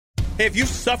Hey, if you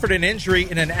suffered an injury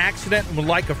in an accident and would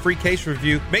like a free case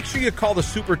review, make sure you call the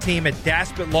super team at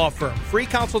Daspit Law Firm. Free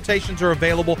consultations are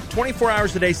available 24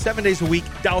 hours a day, 7 days a week.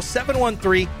 Dial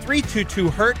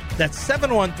 713-322-HURT. That's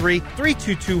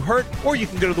 713-322-HURT. Or you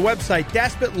can go to the website,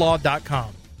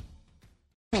 daspitlaw.com.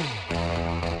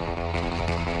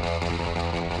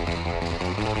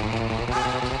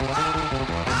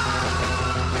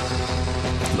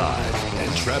 Live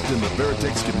and trapped in the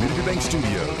Veritex Community Bank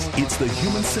Studios, it's the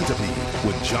Human Centipede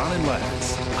with John and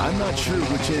Lance. I'm not sure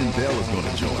which end Dale is going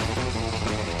to join.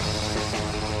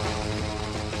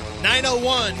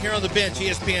 9:01 here on the bench,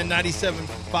 ESPN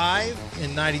 97.5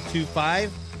 and 92.5.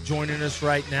 Joining us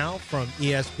right now from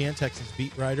ESPN Texans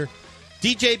beat writer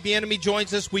DJ Bien-Aime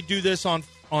joins us. We do this on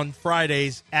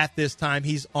Fridays at this time.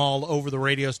 He's all over the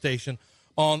radio station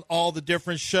on all the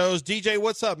different shows. DJ,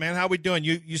 what's up, man? How we doing?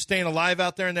 You staying alive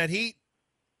out there in that heat?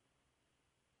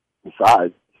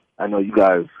 Besides, I know you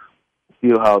guys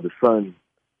feel how the sun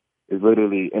is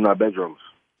literally in our bedrooms.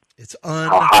 It's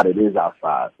how hot it is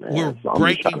outside, man. We're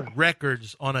breaking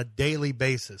records on a daily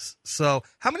basis. So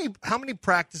how many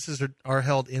practices are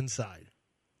held inside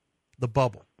the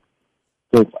bubble?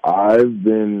 Since I've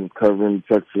been covering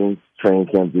Texans training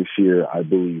camp this year, I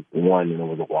believe one, and it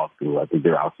was a walkthrough. I think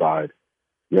they're outside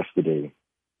yesterday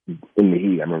in the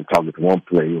heat. I remember talking to one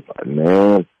player. He was like,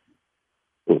 man,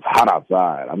 it was hot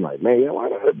outside. I'm like, man, why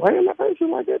am I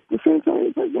facing like that the same time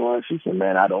you take the lunch? She said,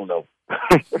 man, I don't know.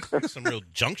 Some real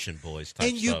junction boys type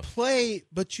and you stuff.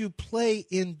 you play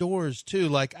indoors too.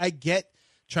 Like, I get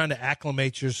trying to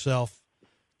acclimate yourself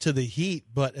to the heat,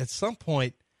 but at some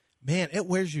point, man, it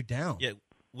wears you down. Yeah,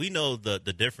 we know the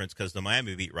difference because the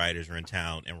Miami beat writers are in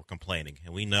town and we're complaining.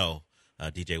 And we know,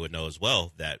 DJ would know as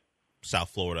well, that South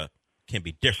Florida can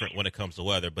be different when it comes to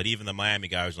weather. But even the Miami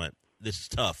guys are like, this is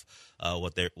tough,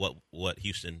 what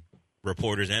Houston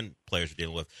reporters and players are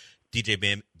dealing with.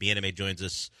 DJ Bien-Aime joins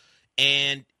us.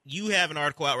 And you have an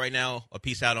article out right now, a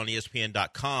piece out on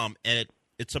ESPN.com, and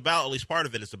it's about, at least part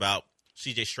of it is about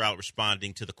C.J. Stroud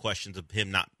responding to the questions of him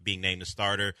not being named a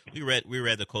starter. We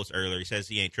read the quotes earlier. He says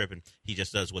he ain't tripping. He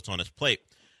just does what's on his plate.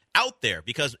 Out there,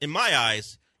 because in my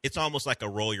eyes, it's almost like a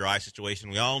roll your eyes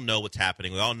situation. We all know what's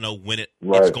happening. We all know when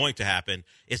it's going to happen.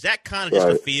 Is that kind of just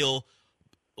a feel?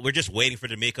 We're just waiting for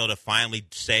D'Amico to finally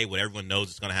say what everyone knows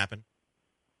is going to happen?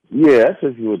 Yeah, that's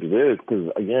just what it is. Because,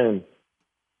 again,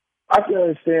 I can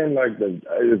understand, but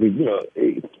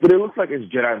it looks like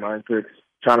it's Jedi mind tricks,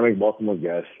 trying to make Baltimore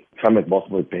guess, trying to make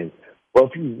Baltimore think. Well,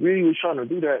 if you really was trying to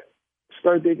do that,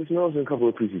 start Davis Mills in a couple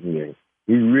of preseason games.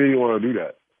 You really want to do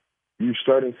that. You're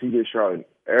starting C.J. Stroud in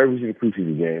every single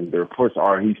preseason game. The reports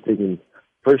are he's taking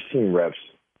first-team reps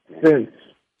since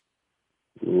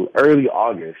early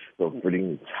August, so for the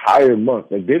entire month.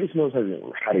 Like, Davis Mills hasn't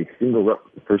had a single rep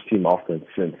with the first-team offense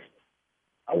since,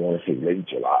 I want to say, late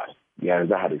July. Yeah, he's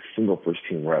not had a single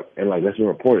first-team rep. And, that's been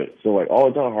reported. So,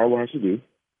 all John Harbaugh has to do,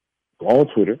 go on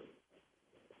Twitter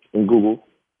and Google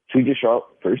C.J. Stroud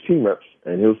first-team reps,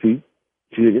 and he'll see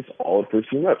CJ gets all the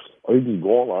first-team reps. Or you just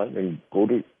go online and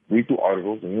read through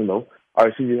articles, and you'll know, all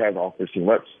right, CJ has all first-team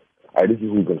reps. All right, this is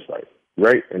who's going to start,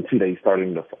 right? And see that he's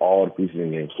starting all the preseason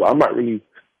games. So I'm not really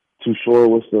too sure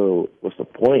what's the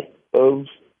point of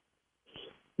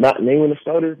not naming the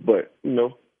starter, but,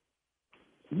 niggas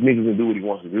can do what he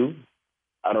wants to do.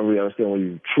 I don't really understand what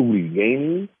he's truly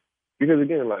gaining. Because,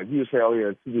 again, you say, oh,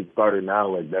 yeah, CJ's starter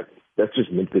now, that's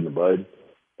just nipped in the bud.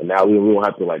 And now we don't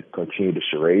have to, continue the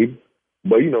charade.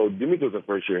 But, D'Amico's a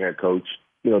first-year head coach.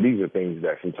 These are things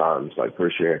that sometimes,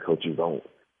 first-year head coaches don't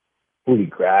fully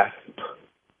grasp.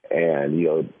 And,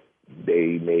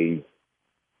 they may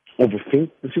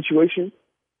overthink the situation.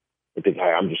 They think,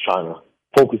 hey, I'm just trying to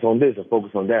focus on this and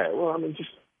focus on that. Well, just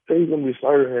say he's going to be a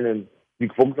starter, and then you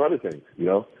can focus on other things,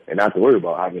 and not to worry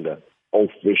about having to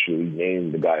officially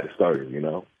name the guy the starter,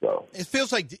 So it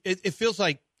feels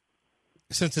like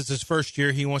since it's his first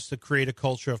year, he wants to create a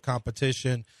culture of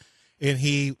competition, and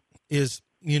he is,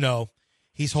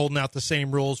 he's holding out the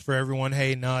same rules for everyone.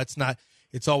 Hey, no, it's not.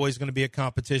 It's always going to be a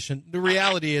competition. The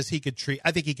reality is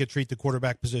I think he could treat the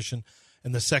quarterback position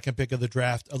and the second pick of the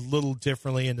draft a little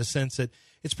differently, in the sense that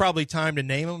it's probably time to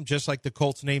name him, just like the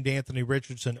Colts named Anthony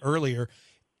Richardson earlier.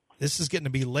 This is getting to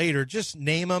be later. Just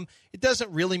name him. It doesn't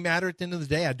really matter at the end of the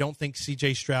day. I don't think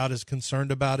C.J. Stroud is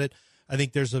concerned about it. I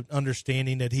think there's an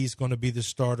understanding that he's going to be the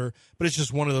starter, but it's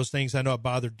just one of those things. I know it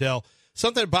bothered Dell.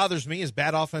 Something that bothers me is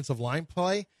bad offensive line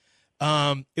play.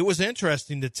 It was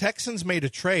interesting. The Texans made a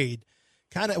trade,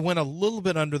 kind of went a little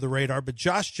bit under the radar, but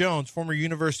Josh Jones, former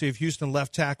University of Houston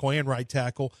left tackle and right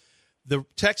tackle, the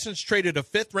Texans traded a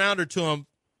fifth-rounder to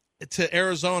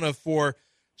Arizona for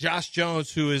Josh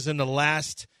Jones, who is in the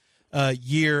last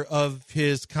year of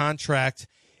his contract,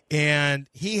 and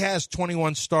he has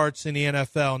 21 starts in the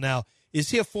NFL. Now, is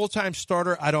he a full-time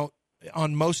starter?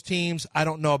 On most teams, I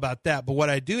don't know about that. But what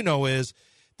I do know is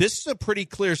this is a pretty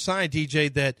clear sign,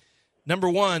 DJ, that, number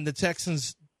one, the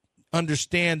Texans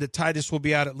understand that Takis will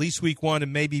be out at least week 1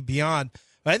 and maybe beyond.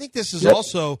 But I think this is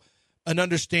also an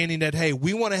understanding that, hey,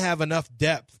 we want to have enough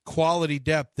depth, quality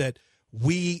depth, that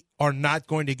we are not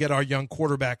going to get our young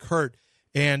quarterback hurt.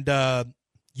 And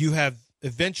you have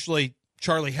eventually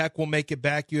Charlie Heck will make it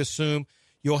back, you assume.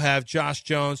 You'll have Josh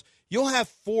Jones. You'll have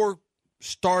 4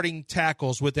 starting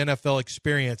tackles with NFL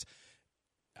experience.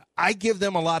 I give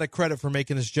them a lot of credit for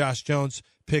making this Josh Jones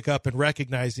pickup and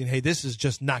recognizing, hey, this is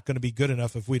just not going to be good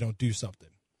enough if we don't do something.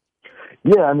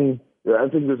 Yeah, I mean, I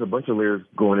think there's a bunch of layers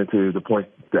going into the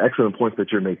excellent points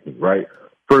that you're making, right?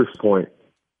 First point,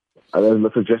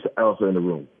 let's address the elephant in the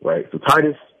room, right? So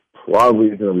Takis probably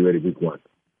isn't going to be ready week 1.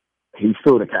 He's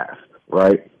still in the cast,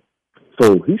 right?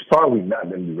 So he's probably not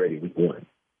going to be ready week 1.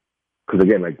 Because,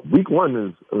 again, like, week 1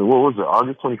 is, what was it,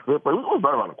 August 25th? Like, we're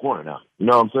right around the corner now. You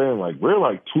know what I'm saying? Like, we're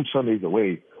like 2 Sundays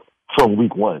away from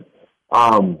week 1.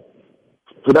 So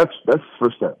that's the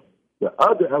first step. The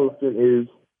other elephant is,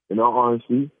 in all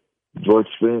honesty, George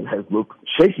Fent has looked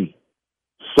shaky.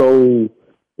 So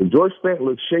if George Fent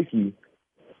looks shaky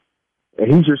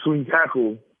and he's your swing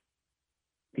tackle,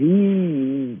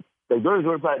 during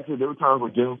George practice, there were times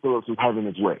where Jalen Phillips was having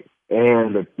his way.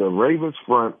 And the Ravens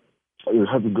front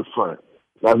has a good front.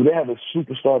 Now, do they have a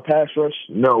superstar pass rush?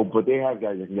 No, but they have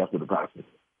guys that can get after the passes.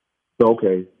 So,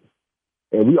 okay.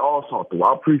 And we all saw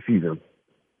throughout preseason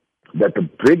that the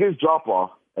biggest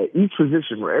drop-off at each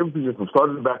position, where every position from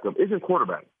starter to backup, isn't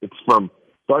quarterback. It's from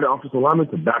starting offensive lineman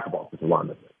to backup offensive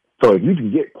lineman. So if you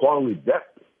can get quality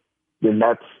depth, then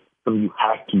that's something you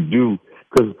have to do,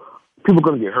 because people are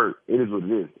going to get hurt. It is what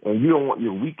it is. And you don't want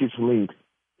your weakest link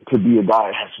to be a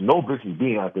guy that has no business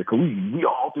being out there. Because we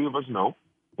all 3 of us know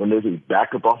when there's a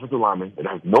backup offensive lineman that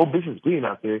has no business being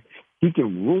out there, he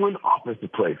can ruin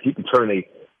offensive plays. He can turn a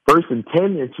 1st and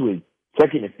 10 into a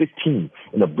 2nd and 15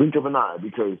 in the blink of an eye,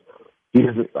 because he's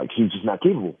just not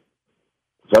capable.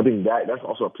 So I think that's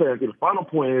also a player. The final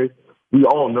point is, we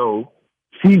all know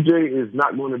CJ is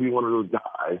not going to be one of those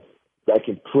guys that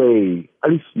can play,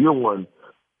 at least year 1,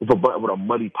 with a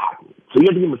muddy pocket. So you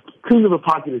have to give him as clean of a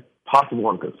pocket as possible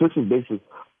on a consistent basis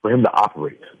for him to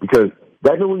operate. Because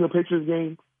that New England Patriots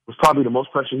game was probably the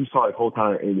most pressure he saw his whole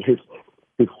time in his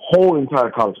whole entire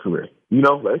college career. You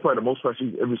know, that's probably the most pressure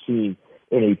he's ever seen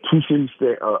in a two-city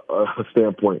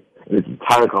standpoint in his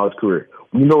entire college career.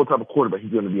 We know what type of quarterback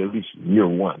he's going to be at least year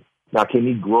 1. Now, can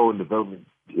he grow and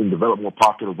develop more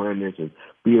pocket awareness and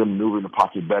be able to maneuver in the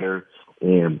pocket better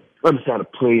and understand how to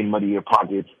play in muddier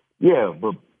pockets? Yeah,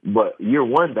 but year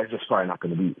 1, that's just probably not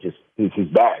going to be his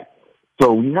bag.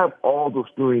 So when you have all those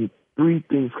three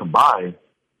things combined,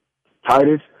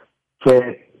 Takis,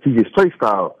 Fent, CJ's play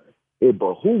style, it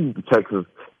behooves the Texans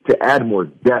to add more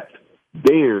depth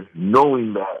there,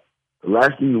 knowing that the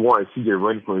last thing you want is CJ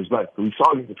running for his life. So we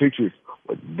saw against the Patriots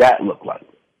what that looked like.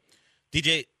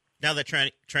 DJ, now that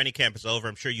training camp is over,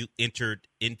 I'm sure you entered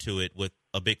into it with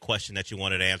a big question that you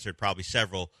wanted answered, probably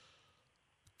several.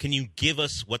 Can you give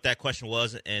us what that question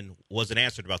was, and was it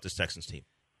answered about this Texans team?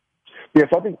 Yes,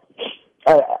 I think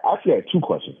I actually had 2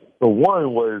 questions. So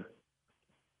one was,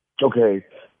 okay,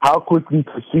 how quickly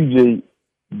could CJ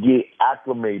get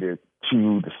acclimated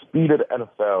to the speed of the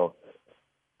NFL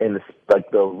and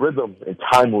the rhythm and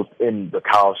time within the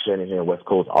Kyle Shanahan West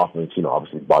Coast offense? You know,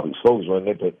 obviously Bobby Sloan's running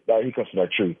it, but that he comes from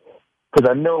that tree. Because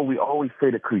I know we always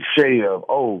say the cliche of,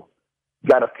 you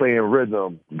got to play in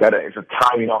rhythm, it's a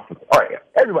timing offense. All right,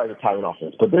 everybody's a timing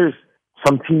offense, but there's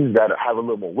some teams that have a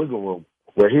little more wiggle room,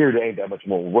 where here there ain't that much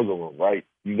more wiggle room, right?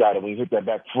 You got to, when you hit that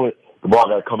back foot, the ball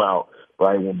got to come out,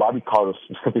 right? When Bobby calls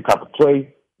a specific type of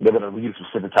play, they're going to read a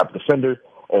specific type of defender,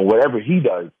 and whatever he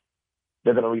does,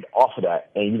 they're going to read off of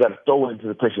that, and you got to throw it into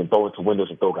the pitch and throw it to windows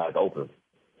and throw guys open.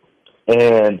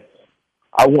 And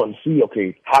I want to see,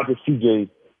 okay, how does CJ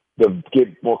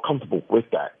get more comfortable with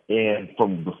that? And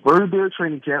from the first day of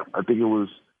training camp, I think it was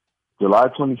July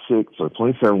 26th or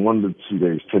 27th, 1 to 2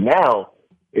 days, to now,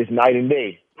 it's night and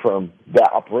day from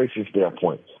that operation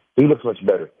standpoint. He looks much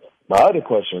better. My other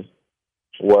question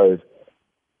was,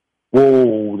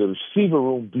 will the receiver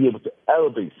room be able to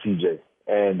elevate CJ?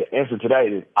 And the answer to that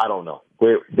is, I don't know.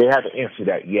 They haven't answered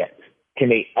that yet. Can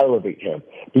they elevate him?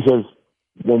 Because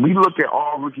when we look at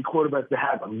all rookie quarterbacks that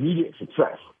have immediate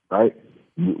success, right?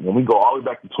 When we go all the way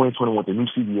back to 2021 with the new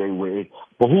CBA, where it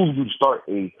behooves you to start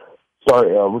a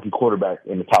rookie quarterback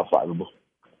in the top 5.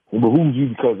 It behooves you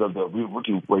because of the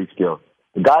rookie weight scale.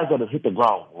 The guys that have hit the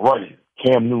ground running,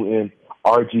 Cam Newton,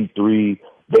 RG3,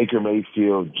 Baker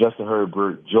Mayfield, Justin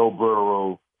Herbert, Joe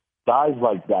Burrow, guys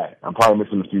like that. I'm probably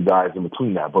missing a few guys in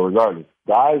between that, but regardless,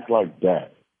 guys like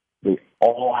that, they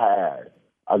all had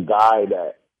a guy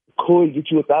that could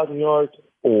get you 1,000 yards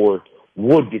or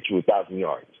would get you 1,000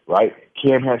 yards, right?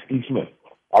 Cam had Steve Smith.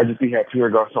 RG3 had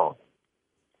Pierre Garçon.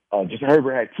 Justin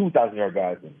Herbert had 2,000-yard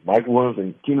guys, Michael Williams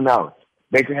and Keenan Allen.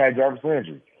 Baker had Jarvis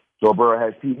Landry. Joe Burrow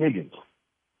had Steve Higgins.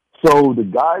 So the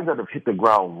guys that have hit the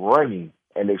ground running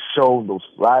and they showed those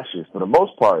flashes, for the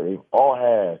most part, they all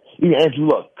had, even Andrew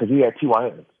Luck, because he had T.Y.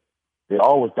 Hilton. They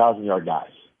all were 1,000-yard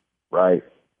guys, right?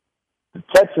 The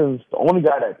Texans, the only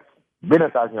guy that's been a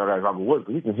 1,000-yard guy is Robert Woods,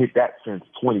 but he can hit that since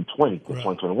 2020. Because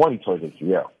 2021, he tore his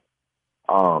ACL.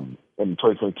 And in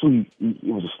 2022,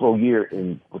 it was a slow year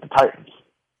with the Titans.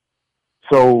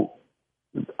 So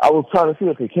I was trying to see,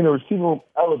 okay, can the receiver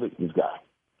elevate this guy?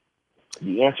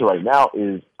 The answer right now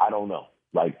is I don't know.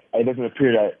 Like, it doesn't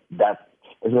appear that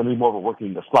it's going to be more of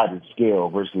a sliding scale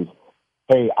versus,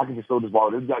 hey, I can just throw this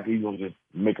ball. This guy can even just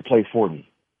make a play for me.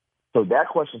 So that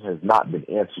question has not been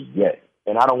answered yet.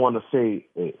 And I don't want to say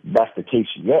that's the case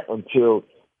yet until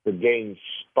the games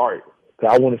start.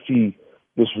 Because I want to see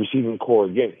this receiving core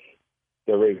against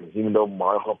the Ravens, even though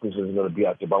Mario Hopkins isn't going to be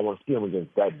out there. But I want to see them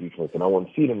against that defense. And I want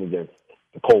to see them against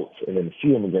the Colts and then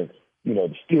see them against,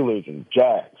 the Steelers and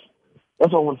Jags.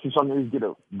 That's what I want to see. So I can get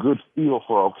a good feel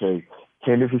for, okay,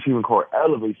 can this receiving core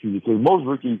elevate you? Because most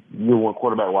rookie year one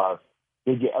quarterback-wise,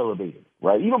 they get elevated,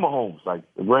 right? Even Mahomes,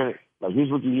 granted,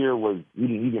 his rookie year was, he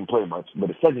didn't play much. But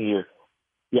the second year,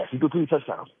 yes, he threw 3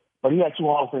 touchdowns. But he had 2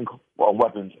 Hall of Fame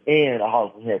weapons and a Hall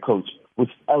of Fame head coach, which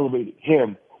elevated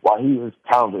him while his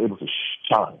talents were able to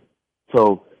shine.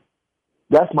 So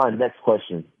that's my next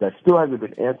question that still hasn't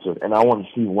been answered, and I want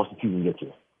to see once the season gets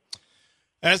here.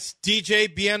 That's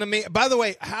DJ Bien-Aime. By the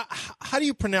way, how do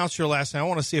you pronounce your last name? I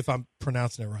want to see if I'm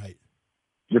pronouncing it right.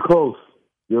 You're close.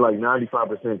 You're like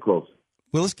 95% close.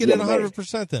 Well, let's get it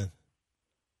 100% then.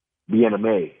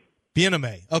 Bien-Aime.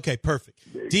 Bien-Aime. Okay, perfect.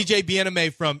 DJ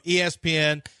Bien-Aime from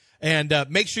ESPN. And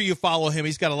make sure you follow him.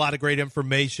 He's got a lot of great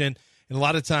information. And a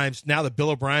lot of times, now that Bill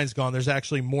O'Brien's gone, there's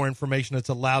actually more information that's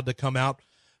allowed to come out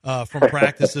from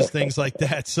practices, things like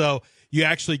that. So you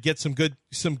actually get some good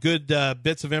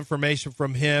bits of information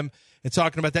from him and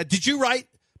talking about that. Did you write,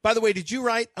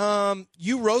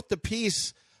 you wrote the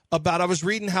piece about, I was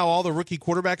reading how all the rookie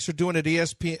quarterbacks are doing at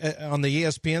ESPN, on the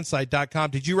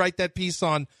ESPNsite.com. Did you write that piece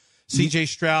on C.J.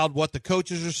 Stroud, what the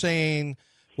coaches are saying,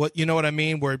 what, you know what I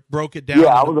mean, where it broke it down? Yeah,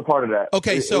 I was a part of that.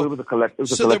 Okay, it was a collective.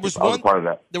 There was I was a part of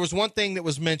that. There was one thing that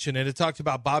was mentioned, and it talked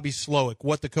about Bobby Slowick,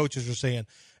 what the coaches are saying.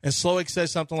 And Slowick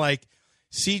says something like,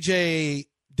 C.J.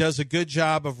 does a good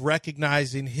job of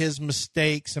recognizing his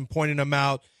mistakes and pointing them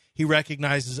out. He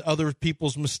recognizes other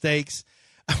people's mistakes.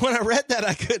 When I read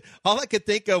that, all I could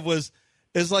think of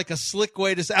is like a slick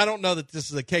way to say, I don't know that this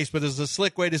is the case, but it's a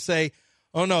slick way to say,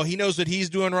 oh no, he knows what he's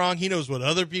doing wrong. He knows what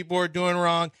other people are doing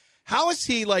wrong. How is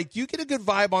he, do you get a good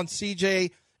vibe on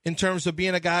CJ in terms of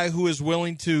being a guy who is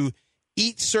willing to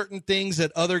eat certain things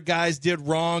that other guys did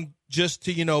wrong just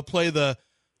to, play the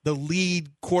lead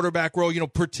quarterback role,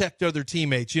 protect other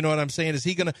teammates? You know what I'm saying? Is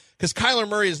he going to – because Kyler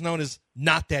Murray is known as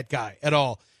not that guy at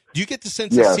all. Do you get the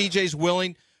sense that CJ's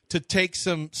willing to take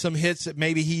some hits that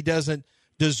maybe he doesn't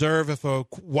deserve if a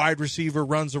wide receiver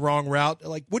runs the wrong route?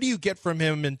 What do you get from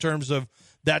him in terms of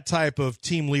that type of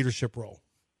team leadership role?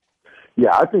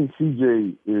 Yeah, I think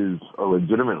CJ is a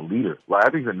legitimate leader. I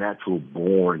think he's a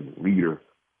natural-born leader.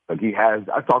 He has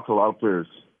 – I talked to a lot of players.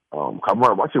 I'm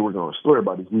actually working on a story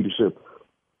about his leadership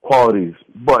qualities,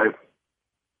 but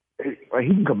he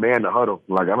can command the huddle.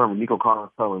 I remember Nico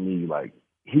Collins telling me,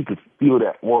 he could feel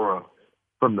that aura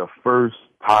from the first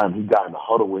time he got in the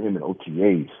huddle with him in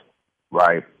OTAs,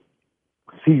 right?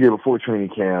 CJ, before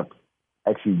training camp,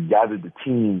 actually gathered the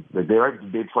team. They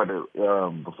did try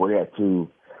to, before they had to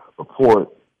report,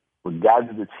 would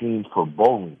gather the teams for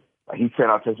bowling. He sent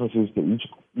out text messages to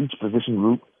each position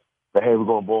group that, hey, we're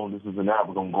going bowling, this is and that,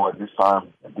 we're going to go at this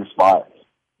time, at this spot.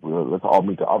 Let's all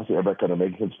meet. Obviously, everybody could have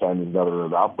made his standings,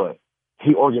 but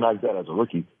he organized that as a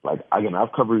rookie.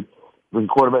 I've covered rookie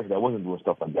quarterbacks that wasn't doing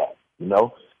stuff like that,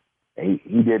 And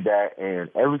he did that, and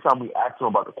every time we asked him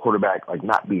about the quarterback,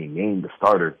 not being named the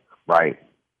starter, right,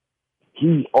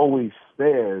 he always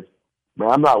says, man,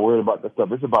 I'm not worried about that stuff.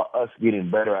 It's about us getting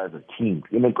better as a team.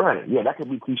 Granted, that could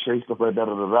be cliche stuff like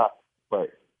that, but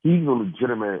he's a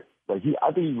legitimate, I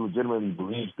think he legitimately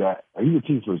believes that. He's a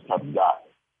team first type of guy.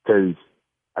 Because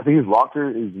I think his locker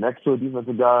is next to a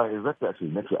defensive guy. His locker actually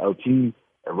next to LT and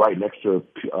right next to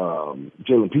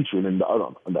Jalen Petrie. And then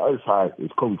on the other side is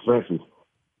Kobe Francis.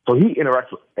 So he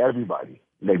interacts with everybody.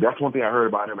 Like, that's one thing I heard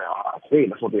about him at Ohio State.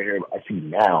 That's one thing I see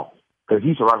now. Because he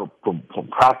used to ride from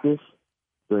practice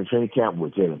during training camp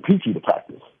with Jalen Peachy to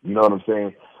practice. You know what I'm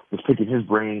saying? Just picking his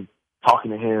brain, talking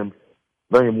to him,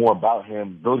 learning more about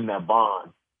him, building that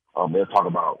bond. They'll talk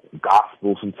about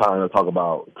gospel sometimes. They'll talk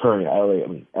about current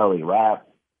LA rap,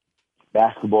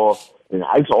 basketball. And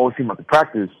I used to always see him at the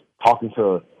practice talking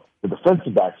to the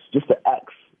defensive backs just to ask,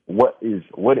 what is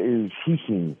he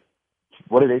seeing?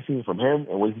 What are they seeing from him,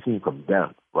 and what is he seeing from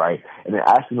them, right? And then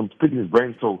asking them, picking his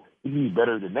brain so he can be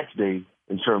better the next day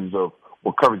in terms of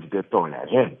what coverage they're throwing at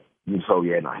him. And so,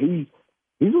 yeah, now he's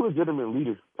a legitimate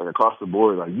leader, like, across the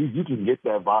board. Like, you can get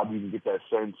that vibe, you can get that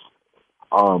sense.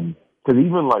 Because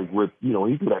even, like, with, you know,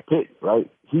 he threw that pick, right?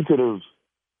 He could have,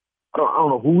 I don't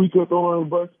know who he could have thrown under the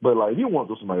bus, but, like, if you want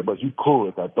to throw somebody under the bus, you could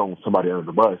if that throwing somebody under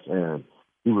the bus. And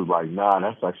he was like, nah,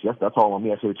 that's all on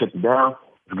me. I should have checked it down.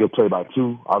 It's a good play by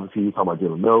two. Obviously, you're talking about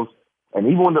Jalen Mills. And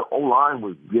even when the O-line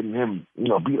was getting him, you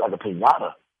know, beat like a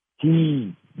piñata,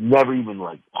 he never even,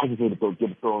 like, hesitated to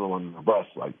get thrown under the bus,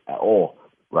 like, at all,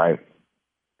 right?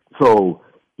 So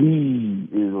he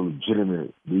is a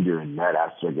legitimate leader in that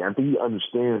aspect. And I think he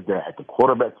understands that at the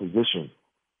quarterback position,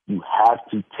 you have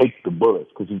to take the bullets.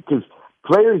 Because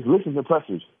players listen to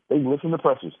pressures. They listen to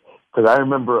pressures. Because I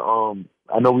remember, I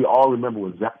know we all remember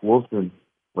with Zach Wilson,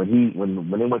 when they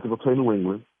went to go play New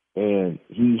England, and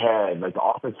he had, like, the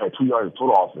offense had 2 yards of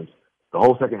total offense the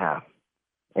whole second half.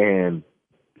 And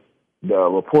the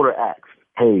reporter asked,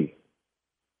 hey,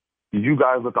 did you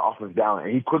guys let the offense down?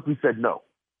 And he quickly said no.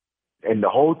 And the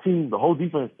whole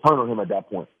defense turned on him at that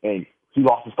point. And he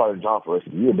lost his starting job for the rest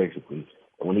of the year, basically.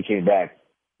 And when he came back,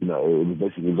 you know, it was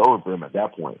basically over for him at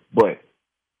that point. But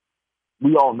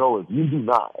we all know if you do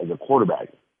not, as a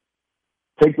quarterback,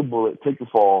 take the bullet, take the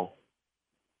fall,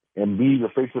 and be the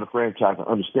face of the franchise and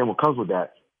understand what comes with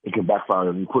that, it can backfire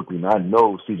on you quickly. And I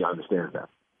know CJ understands that.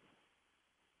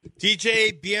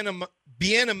 DJ Bien-Aime.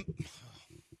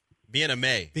 There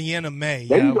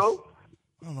you go.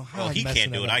 I don't know how he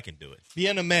can't do it. I can do it.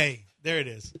 Bien-Aime. There it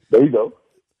is. There you go.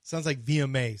 Sounds like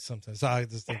VMA sometimes. So I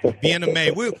just think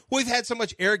Bien-Aime. We've had so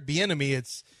much Eric Bien-Aime, you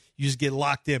just get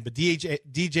locked in. But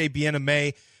DJ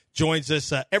Bien-Aime joins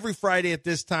us every Friday at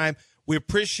this time. We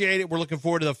appreciate it. We're looking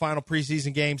forward to the final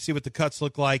preseason game, see what the cuts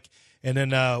look like, and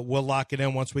then we'll lock it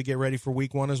in once we get ready for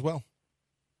week one as well.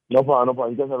 No problem.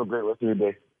 You guys have a great rest of your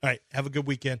day. All right. Have a good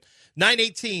weekend.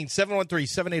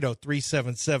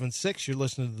 918-713-780-3776. You're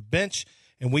listening to The Bench,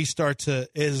 and we start to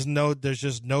there's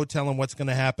just no telling what's going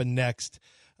to happen next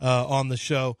on the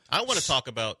show. I want to talk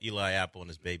about Eli Apple and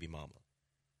his baby mama.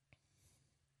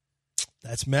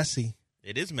 That's messy.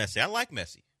 It is messy. I like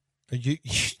messy. Do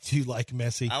you like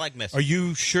messy? I like messy. Are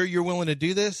you sure you're willing to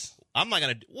do this? I'm not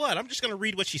going to. What? I'm just going to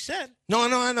read what she said. No.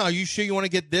 Are you sure you want to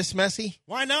get this messy?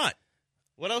 Why not?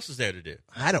 What else is there to do?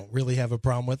 I don't really have a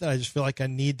problem with it. I just feel like I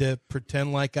need to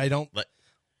pretend like I don't.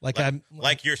 Like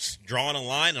you're drawing a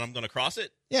line and I'm going to cross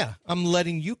it? Yeah, I'm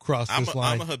letting you cross this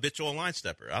line. I'm a habitual line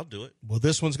stepper. I'll do it. Well,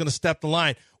 this one's going to step the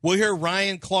line. We'll hear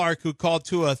Ryan Clark, who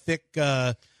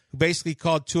basically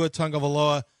called Tua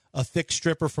Tagovailoa a thick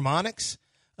stripper from Onyx.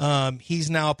 He's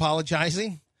now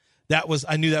apologizing.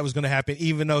 I knew that was going to happen,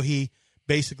 even though he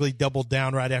basically doubled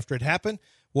down right after it happened.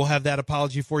 We'll have that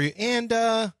apology for you. And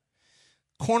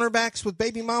cornerbacks with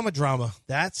baby mama drama.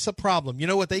 That's a problem. You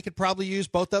know what they could probably use,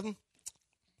 both of them?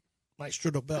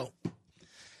 Maestro Dobel.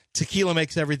 Tequila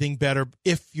makes everything better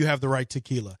if you have the right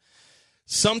tequila.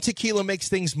 Some tequila makes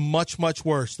things much, much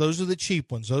worse. Those are the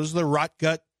cheap ones. Those are the rot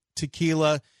gut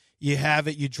tequila. You have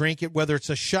it, you drink it, whether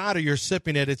it's a shot or you're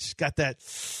sipping it, it's got that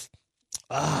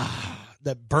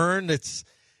that burn. It's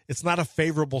not a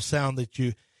favorable sound that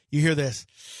you hear this.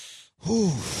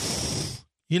 Whew.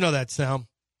 You know that sound.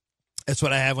 That's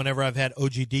what I have whenever I've had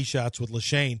OGD shots with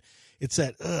LaShane. It's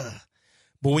that,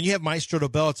 But when you have Maestro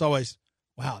Dobel, it's always,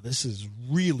 wow, this is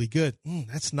really good.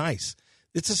 That's nice.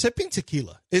 It's a sipping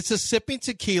tequila.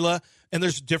 And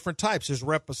there's different types. There's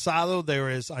Reposado, there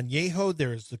is Añejo,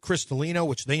 there is the Cristalino,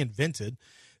 which they invented,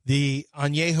 the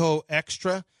Añejo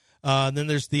Extra, then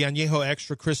there's the Añejo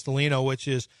Extra Cristalino, which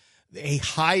is a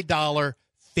high-dollar,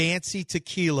 fancy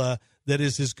tequila that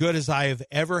is as good as I have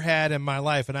ever had in my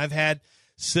life. And I've had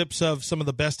sips of some of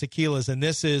the best tequilas, and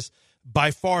this is,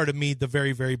 by far, to me, the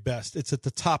very, very best. It's at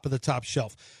the top of the top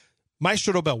shelf.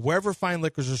 Maestro Dobel, wherever fine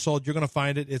liquors are sold, you're going to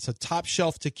find it. It's a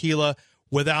top-shelf tequila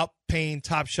without paying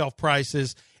top-shelf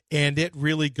prices, and it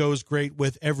really goes great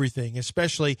with everything,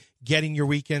 especially getting your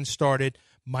weekend started.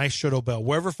 Maestro Dobel.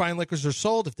 Wherever fine liquors are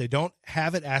sold, if they don't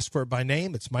have it, ask for it by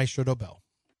name. It's Maestro Dobel.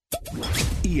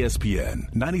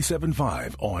 ESPN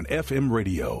 97.5 on FM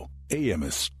radio. AM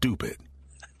is stupid.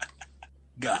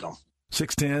 Got him.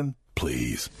 610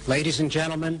 please. Ladies and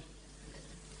gentlemen,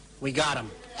 we got him.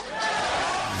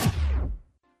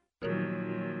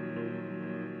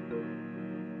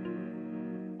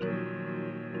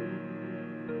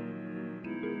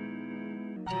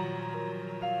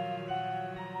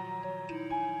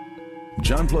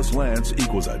 John plus Lance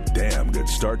equals a damn good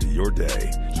start to your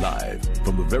day. Live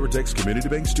from the Veritex Community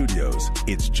Bank Studios,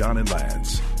 it's John and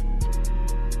Lance.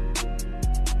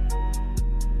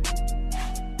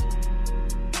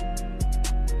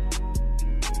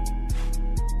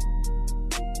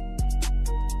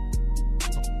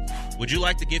 Would you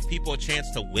like to give people a chance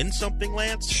to win something,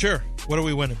 Lance? Sure. What are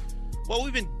we winning? Well,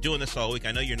 we've been doing this all week.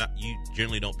 I know you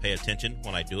generally don't pay attention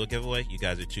when I do a giveaway. You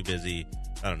guys are too busy,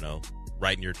 I don't know,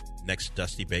 writing your next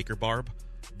Dusty Baker barb.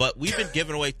 But we've been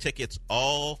giving away tickets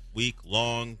all week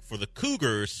long for the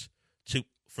Cougars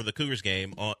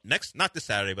game on not this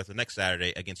Saturday, but the next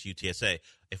Saturday against UTSA.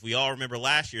 If we all remember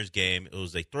last year's game, it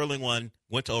was a thrilling one,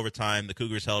 went to overtime. The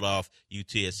Cougars held off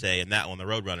UTSA, and that one, the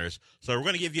Roadrunners. So we're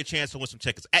going to give you a chance to win some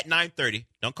tickets at 9:30.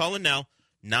 Don't call in now.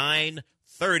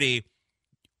 9:30,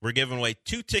 we're giving away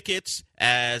 2 tickets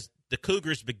as the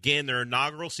Cougars begin their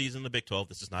inaugural season in the Big 12.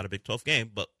 This is not a Big 12 game,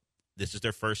 but this is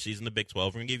their first season in the Big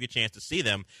 12. We're going to give you a chance to see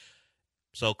them.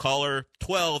 So caller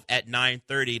 12 at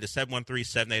 9:30 to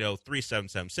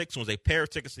 713-780-3776 was a pair of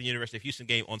tickets to the University of Houston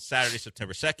game on Saturday,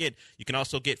 September 2nd. You can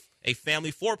also get a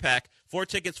family 4-pack, 4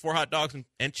 tickets, 4 hot dogs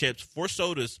and chips, 4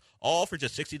 sodas, all for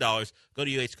just $60. Go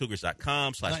to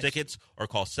uhcougars.com/tickets or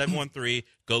call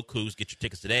 713-GO-COUGS. Get your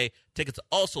tickets today. Tickets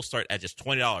also start at just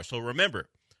 $20. So remember,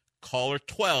 caller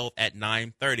 12 at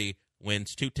 9:30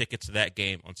 wins 2 tickets to that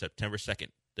game on September 2nd.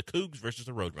 The Cougs versus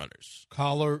the Roadrunners.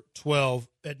 Caller 12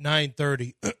 at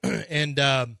 9:30. And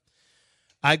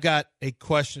I got a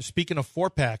question. Speaking of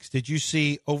 4-packs, did you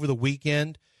see over the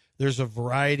weekend there's a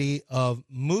variety of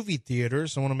movie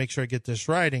theaters? I want to make sure I get this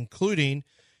right, including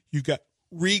you got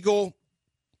Regal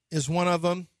is one of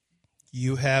them.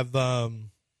 You have,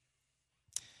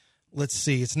 let's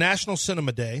see, it's National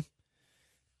Cinema Day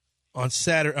on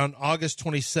Saturday, on August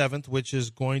 27th, which is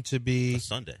going to be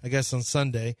Sunday. I guess on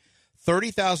Sunday.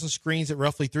 30,000 screens at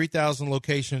roughly 3,000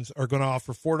 locations are going to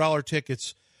offer $4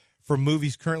 tickets for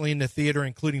movies currently in the theater,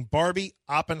 including Barbie,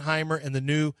 Oppenheimer, and the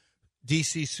new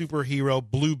DC superhero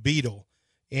Blue Beetle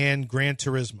and Gran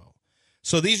Turismo.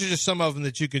 So these are just some of them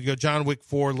that you could go. John Wick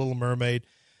 4, Little Mermaid.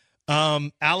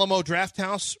 Alamo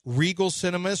Drafthouse, Regal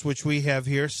Cinemas, which we have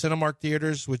here, Cinemark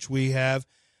Theaters, which we have.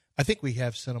 I think we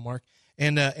have Cinemark.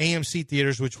 And AMC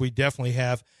Theaters, which we definitely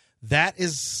have.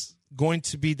 That's going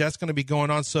to be going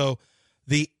on. So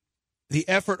the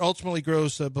effort ultimately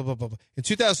grows. In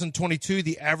 2022,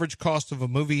 the average cost of a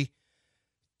movie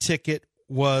ticket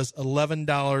was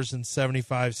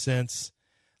 $11.75.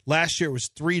 Last year it was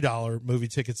 $3 movie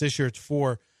tickets. This year it's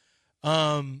 $4.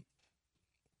 I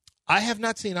have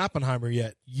not seen Oppenheimer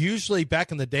yet. Usually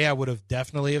back in the day I would have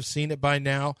definitely have seen it by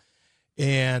now,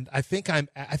 and I think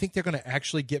they're going to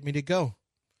actually get me to go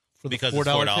for the because $4 it's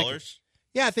 $4. ticket.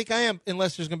 Yeah, I think I am,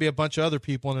 unless there's going to be a bunch of other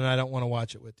people and I don't want to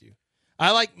watch it with you.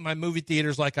 I like my movie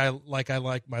theaters like I like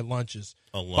my lunches.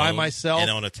 Alone by myself and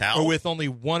on a towel? Or with only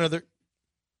one other.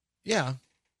 Yeah.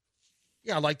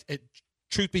 Yeah, I like it.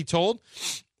 Truth be told,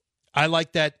 I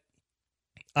like that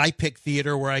I pick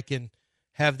theater where I can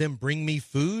have them bring me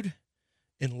food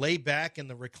and lay back in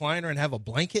the recliner and have a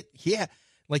blanket. Yeah,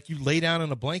 like you lay down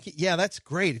in a blanket. Yeah, that's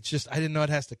great. It's just I didn't know it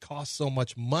has to cost so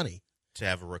much money. To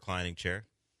have a reclining chair?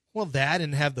 Well, that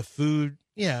and have the food.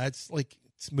 Yeah, it's like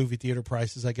it's movie theater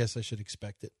prices. I guess I should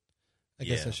expect it. I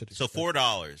guess I should expect So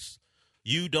 $4.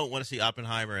 You don't want to see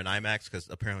Oppenheimer in IMAX because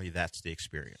apparently that's the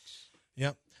experience.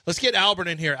 Yep. Let's get Albert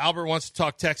in here. Albert wants to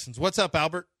talk Texans. What's up,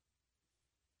 Albert?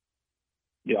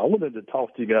 Yeah, I wanted to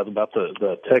talk to you guys about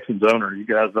the Texans owner. You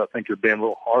guys, I think, you're being a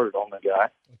little hard on the guy.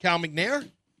 Cal McNair?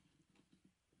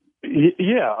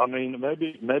 Yeah, I mean,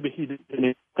 maybe he didn't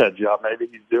get that job. Maybe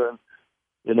he's doing,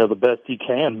 the best he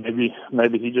can. Maybe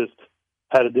he just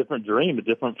had a different dream, a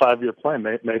different 5-year plan.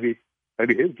 Maybe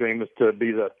his dream is to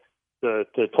be the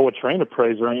toy train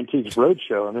appraiser on AMT's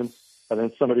Roadshow, and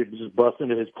then somebody just bust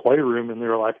into his playroom and they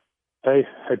were like, "Hey,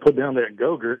 put down that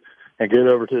Go-Gurt and get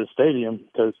over to the stadium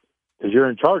because you're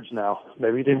in charge now."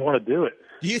 Maybe he didn't want to do it.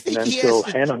 Do you think you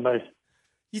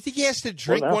think he has to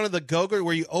drink one of the Go-Gurt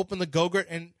where you open the Go-Gurt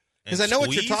and because I know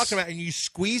what you're talking about and you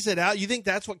squeeze it out? You think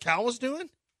that's what Cal was doing?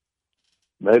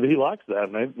 Maybe he likes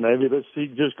that. Maybe he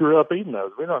just grew up eating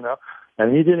those. We don't know.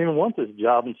 And he didn't even want this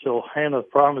job until Hannah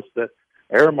promised that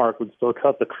Aramark would still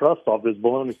cut the crust off his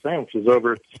bologna sandwiches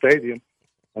over at the stadium.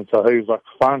 And so he was like,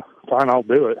 fine, I'll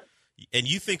do it. And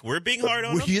you think we're being hard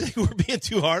on him? You think we're being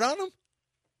too hard on him?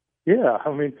 Yeah,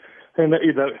 I mean, and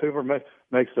whoever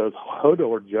makes those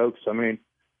Hodor jokes. I mean,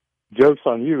 jokes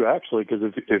on you actually, because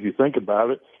if you think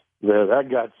about it, that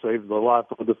guy saved the life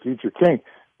of the future king,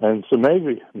 and so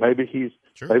maybe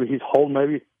he's holding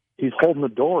the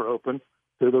door open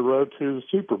to the road to the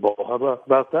Super Bowl. How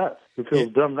about that? He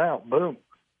feels dumb now. Boom.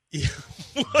 Yeah.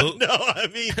 No, I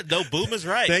mean, no, Boom is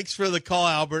right. Thanks for the call,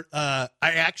 Albert. I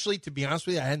actually, to be honest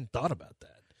with you, I hadn't thought about that.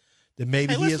 That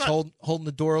maybe he is holding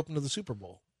the door open to the Super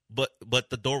Bowl. But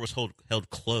the door was held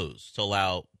closed to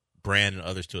allow Bran and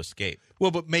others to escape.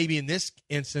 Well, but maybe in this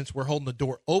instance, we're holding the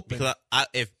door open. Because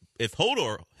if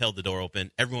Hodor held the door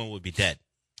open, everyone would be dead.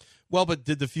 Well, but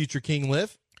did the future king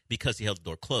live? Because he held the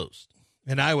door closed.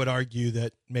 And I would argue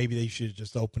that maybe they should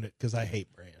just open it because I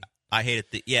hate Bran. I hate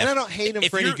it. And I don't hate him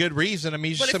for any good reason. I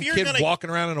mean, he's just some kid walking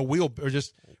around in a wheel or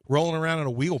just rolling around in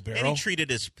a wheelbarrow. And he treated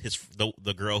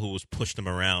the girl who was pushed him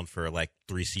around for like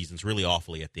 3 seasons really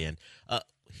awfully at the end.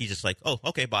 He's just like, oh,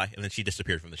 okay, bye, and then she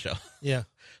disappeared from the show. Yeah.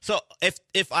 So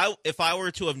if I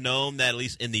were to have known that at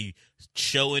least in the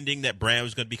show ending that Bran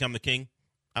was going to become the king,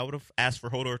 I would have asked for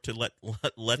Hodor to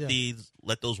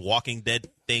let those Walking Dead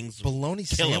things bologna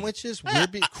sandwiches. We're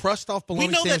crust off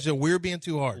bologna sandwiches, and we're being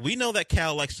too hard. We know that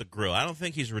Cal likes to grill. I don't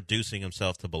think he's reducing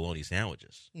himself to bologna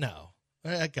sandwiches. No,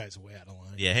 that guy's way out of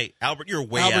line. Yeah, hey Albert, you're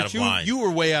way out of line. You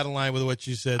were way out of line with what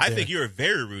you said. I think you're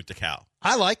very rude to Cal.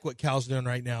 I like what Cal's doing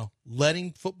right now,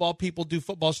 letting football people do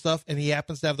football stuff, and he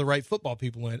happens to have the right football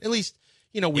people in. At least.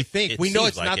 We know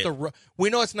it's not we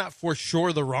know it's not for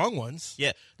sure the wrong ones.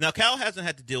 Yeah. Now Cal hasn't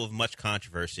had to deal with much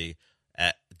controversy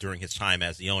during his time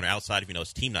as the owner, outside of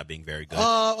his team not being very good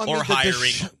or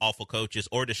hiring awful coaches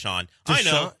or Deshaun. I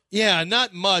know. Yeah,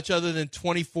 not much other than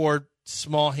 24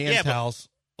 small hand towels.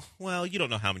 Well, you don't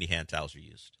know how many hand towels are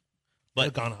used, but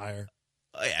they've gone higher.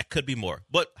 It could be more.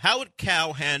 But how would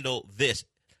Cal handle this?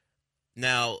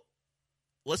 Now,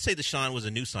 let's say Deshaun was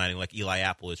a new signing like Eli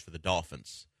Apple is for the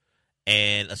Dolphins.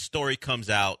 And a story comes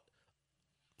out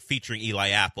featuring Eli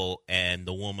Apple and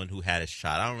the woman who had his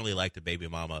child. I don't really like the baby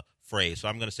mama phrase, so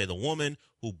I'm going to say the woman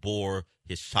who bore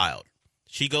his child.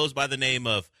 She goes by the name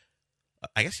of,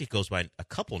 I guess she goes by a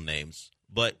couple names,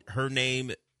 but her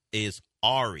name is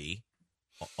Ari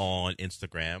on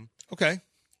Instagram. Okay.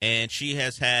 And she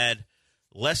has had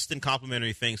less than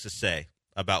complimentary things to say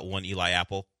about one Eli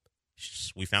Apple.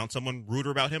 We found someone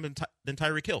ruder about him than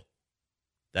Tyreek Hill.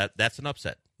 That's an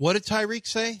upset. What did Tyreek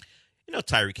say?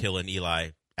 Tyreek Hill and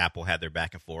Eli Apple had their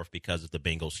back and forth because of the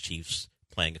Bengals-Chiefs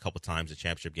playing a couple times in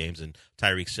championship games. And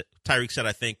Tyreek said,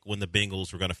 I think, when the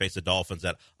Bengals were going to face the Dolphins,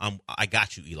 that I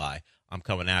got you, Eli. I'm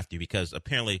coming after you. Because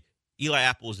apparently Eli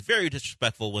Apple was very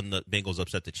disrespectful when the Bengals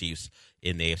upset the Chiefs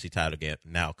in the AFC title game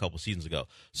now a couple seasons ago.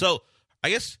 So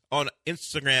I guess on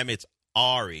Instagram it's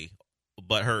Ari,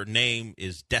 but her name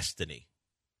is Destiny.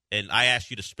 And I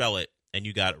asked you to spell it, and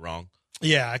you got it wrong.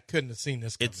 Yeah, I couldn't have seen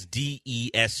this coming. It's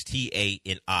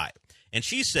Destani. And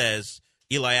she says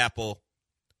Eli Apple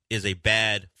is a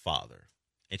bad father.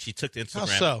 And she took to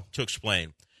Instagram to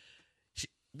explain.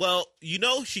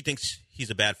 She thinks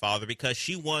he's a bad father because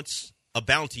she wants a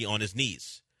bounty on his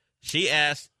knees. She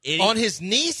asked... on his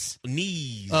knees?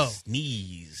 Knees. Oh.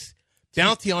 Knees.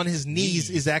 Bounty on his knees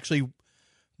is actually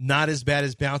not as bad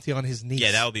as bounty on his knees.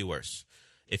 Yeah, that would be worse.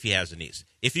 If he has a niece.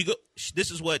 If you go, this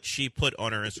is what she put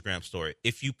on her Instagram story.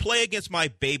 If you play against my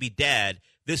baby dad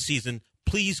this season,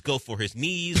 please go for his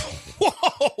knees.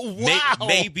 Whoa, wow.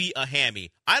 Maybe a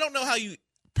hammy. I don't know how you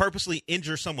purposely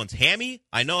injure someone's hammy.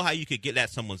 I know how you could get at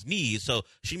someone's knees. So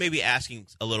she may be asking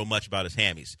a little much about his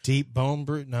hammies. Deep bone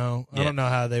bruise? No. Yeah. I don't know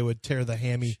how they would tear the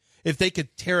hammy. If they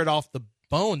could tear it off the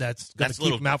bone, that's going to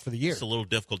keep them out for the year. It's a little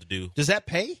difficult to do. Does that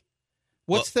pay?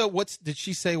 Did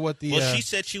she say what the... Well, she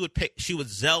said she would pay. She would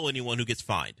Zelle anyone who gets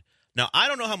fined. Now, I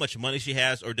don't know how much money she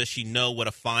has, or does she know what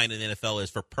a fine in the NFL is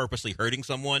for purposely hurting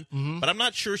someone? Mm-hmm. But I'm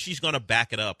not sure she's going to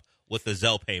back it up with the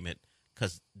Zelle payment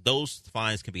because those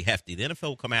fines can be hefty. The NFL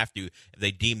will come after you if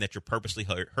they deem that you're purposely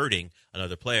hurting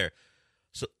another player.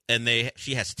 So, and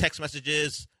she has text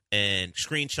messages and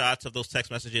screenshots of those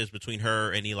text messages between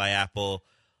her and Eli Apple,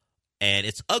 and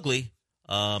it's ugly.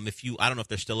 I don't know if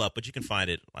they're still up, but you can find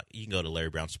it. You can go to Larry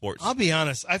Brown Sports. I'll be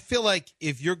honest. I feel like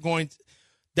if you're going to,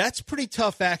 that's pretty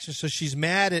tough action. So she's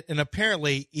mad at, and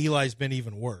apparently Eli's been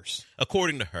even worse.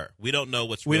 According to her. We don't know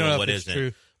what's real and what isn't.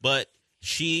 True. But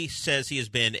she says he has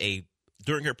been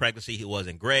during her pregnancy, he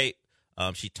wasn't great.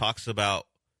 She talks about,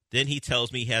 then he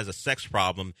tells me he has a sex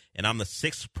problem, and I'm the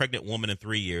 6th pregnant woman in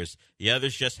 3 years. The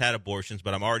others just had abortions,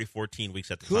 but I'm already 14 weeks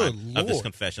at the time of this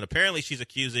confession. Apparently, she's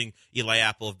accusing Eli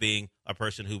Apple of being a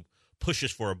person who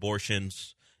pushes for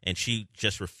abortions, and she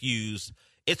just refused.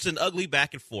 It's an ugly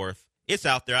back and forth. It's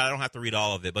out there. I don't have to read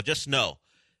all of it, but just know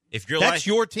if your that's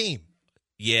your team.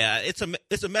 Yeah, it's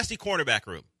a messy cornerback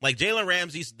room. Like, Jalen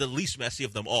Ramsey's the least messy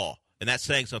of them all, and that's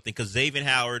saying something because Xavier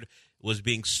Howard was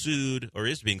being sued or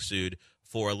is being sued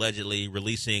for allegedly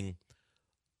releasing,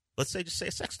 let's say, just say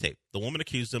a sex tape. The woman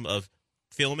accused him of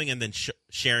filming and then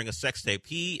sharing a sex tape.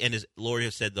 He and his lawyer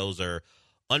have said those are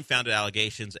unfounded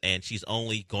allegations, and she's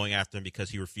only going after him because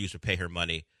he refused to pay her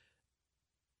money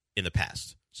in the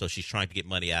past. So she's trying to get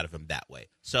money out of him that way.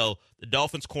 So the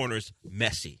Dolphins' corner's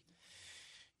messy.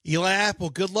 Eli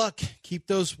Apple, good luck.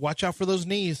 Watch out for those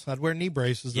knees. I'd wear knee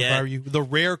braces if I were you. The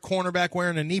rare cornerback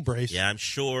wearing a knee brace. Yeah, I'm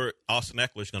sure Austin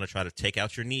Eckler's going to try to take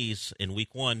out your knees in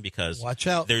week 1 because watch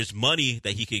out. There's money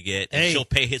that he could get, and she'll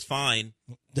pay his fine.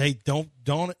 They don't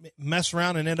mess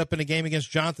around and end up in a game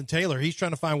against Jonathan Taylor. He's trying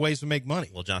to find ways to make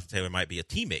money. Well, Jonathan Taylor might be a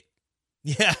teammate.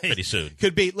 Yeah, pretty soon.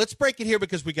 Could be. Let's break it here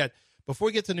because before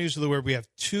we get to news of the word, we have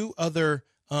 2 other.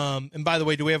 And by the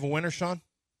way, do we have a winner, Sean?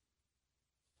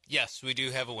 Yes, we do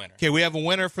have a winner. Okay, we have a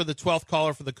winner for the 12th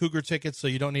caller for the Cougar tickets, so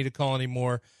you don't need to call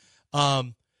anymore.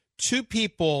 2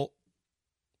 people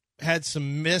had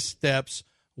some missteps.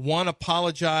 One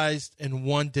apologized and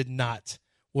one did not.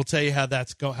 We'll tell you how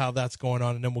that's going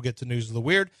on, and then we'll get to news of the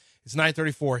weird. It's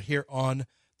 9:34 here on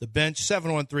the bench.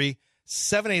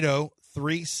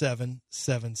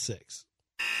 713-780-3776.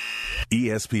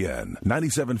 ESPN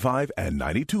 97.5 and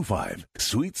 92.5.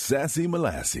 Sweet Sassy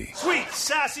Molassy. Sweet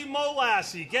Sassy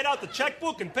Molassy. Get out the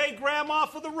checkbook and pay Grandma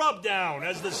for the rubdown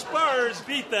as the Spurs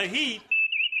beat the Heat.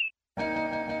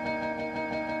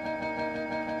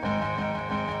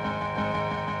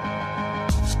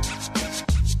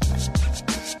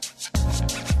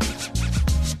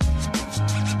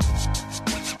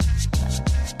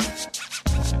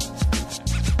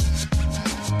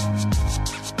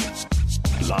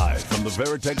 Live from the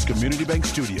Veritex Community Bank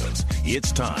Studios,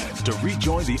 it's time to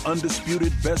rejoin the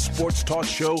undisputed best sports talk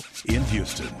show in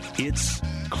Houston. It's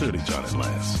clearly John and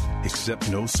Lance, except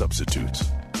no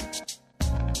substitutes.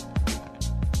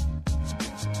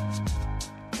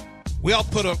 We all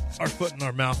put our foot in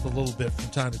our mouth a little bit from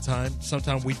time to time.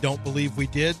 Sometimes we don't believe we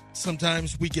did.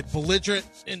 Sometimes we get belligerent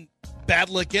and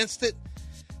battle against it.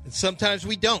 And sometimes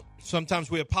we don't. Sometimes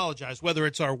we apologize, whether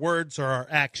it's our words or our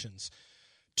actions.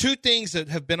 2 things that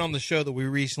have been on the show that we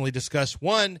recently discussed.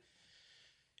 One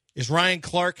is Ryan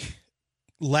Clark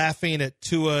laughing at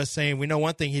Tua, saying, we know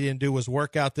one thing he didn't do was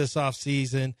work out this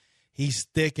offseason. He's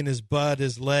thick in his butt,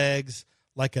 his legs,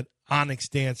 like an onyx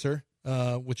dancer,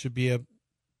 which would be a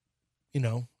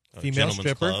female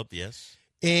stripper. Club, yes.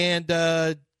 And,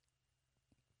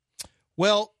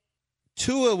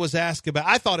 Tua was asked about,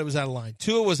 I thought it was out of line.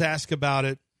 Tua was asked about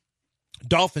it.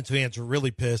 Dolphins fans were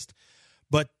really pissed.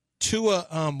 But Tua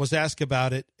was asked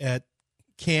about it at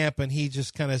camp, and he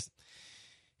was kind of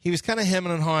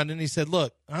hemming and hawing, and he said,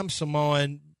 look, I'm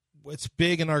Samoan. It's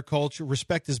big in our culture.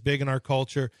 Respect is big in our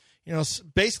culture.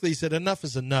 Basically he said enough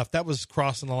is enough. That was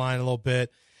crossing the line a little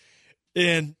bit.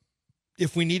 And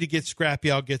if we need to get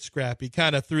scrappy, I'll get scrappy.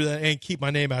 Kind of threw that and keep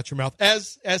my name out your mouth.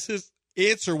 As his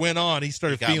answer went on, he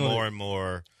started feeling more and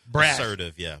more brash.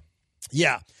 Assertive, yeah.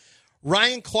 Yeah.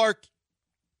 Ryan Clark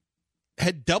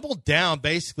had doubled down,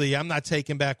 basically. I'm not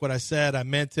taking back what I said. I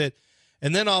meant it.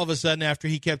 And then all of a sudden, after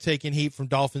he kept taking heat from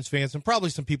Dolphins fans and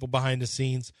probably some people behind the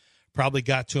scenes probably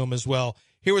got to him as well.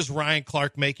 Here was Ryan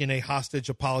Clark making a hostage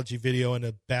apology video in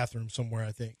a bathroom somewhere,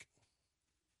 I think.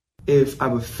 If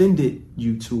I've offended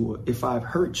you, Tua, if I've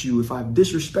hurt you, if I've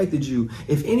disrespected you,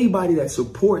 if anybody that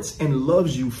supports and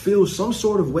loves you feels some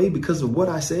sort of way because of what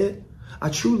I said, I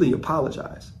truly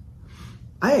apologize.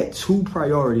 I had 2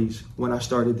 priorities when I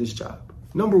started this job.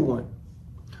 Number 1,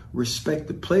 respect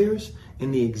the players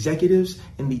and the executives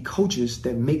and the coaches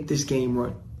that make this game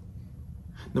run.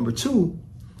 Number 2,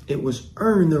 it was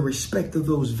earn the respect of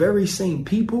those very same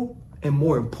people, and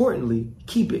more importantly,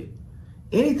 keep it.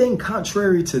 Anything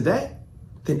contrary to that,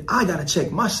 then I gotta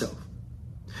check myself.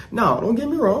 Now, don't get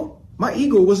me wrong, my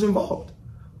ego was involved.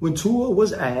 When Tua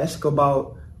was asked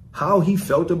about how he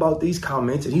felt about these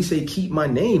comments, and he said, keep my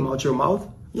name out your mouth,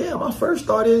 yeah, my first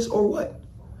thought is, or what?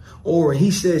 Or he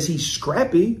says he's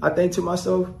scrappy, I think to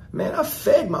myself, man, I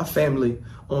fed my family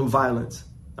on violence.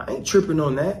 I ain't tripping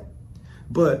on that.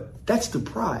 But that's the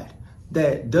pride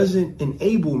that doesn't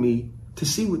enable me to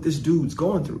see what this dude's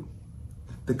going through.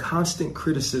 The constant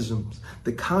criticisms,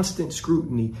 the constant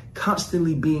scrutiny,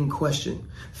 constantly being questioned,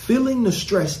 feeling the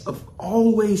stress of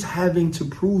always having to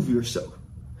prove yourself,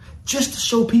 just to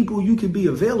show people you can be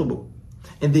available.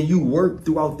 And then you work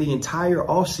throughout the entire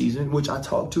offseason, which I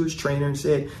talked to his trainer and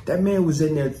said that man was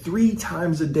in there 3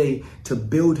 times a day to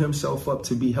build himself up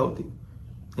to be healthy.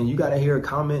 And you got to hear a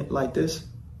comment like this.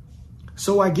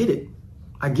 So I get it.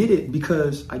 I get it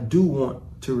because I do want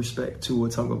to respect Tua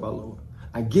Tagovailoa.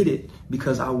 I get it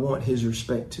because I want his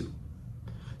respect too.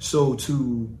 So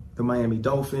to the Miami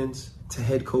Dolphins, to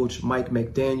head coach Mike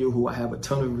McDaniel, who I have a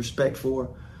ton of respect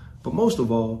for, but most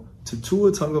of all, to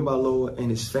Tua Tagovailoa and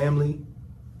his family,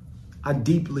 I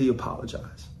deeply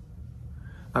apologize.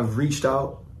 I've reached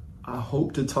out. I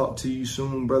hope to talk to you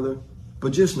soon, brother.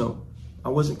 But just know, I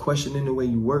wasn't questioning the way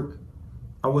you work.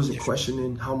 I wasn't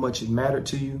questioning how much it mattered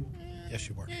to you. Yes,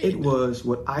 you were. It was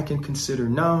what I can consider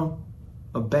now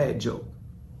a bad joke.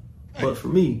 But for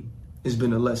me, it's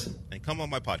been a lesson. And come on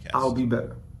my podcast. I'll be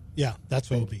better. Yeah, that's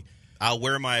what it'll be. I'll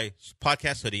wear my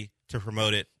podcast hoodie to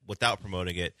promote it without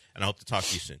promoting it, and I hope to talk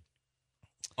to you soon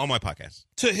on my podcast.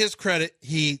 To his credit,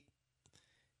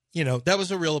 that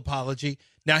was a real apology.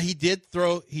 Now, he did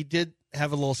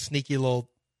have a little sneaky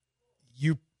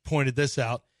you pointed this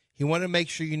out. He wanted to make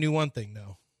sure you knew one thing,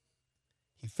 though.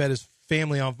 He fed his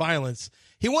family on violence.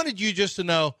 He wanted you just to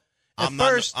know, at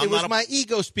first, it was my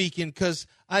ego speaking because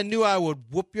I knew I would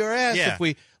whoop your ass if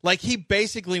we, he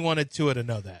basically wanted Tua to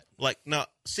know that. No,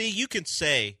 see, you can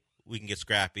say we can get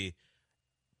scrappy,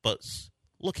 but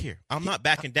look here. I'm not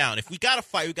backing down. If we got to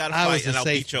fight, we got to fight, and I'll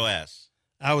beat your ass.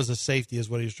 I was a safety is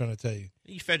what he was trying to tell you.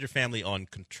 You fed your family on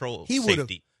controlled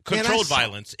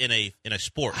violence in a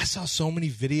sport. I saw so many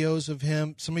videos of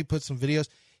him. Somebody put some videos.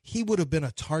 He would have been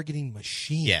a targeting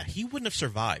machine. Yeah, he wouldn't have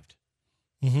survived.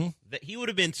 Mm-hmm. He would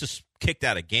have been kicked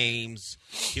out of games.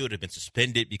 He would have been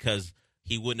suspended because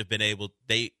he wouldn't have been able.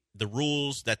 The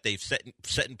rules that they've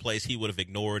set in place, he would have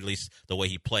ignored. At least the way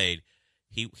he played,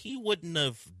 he wouldn't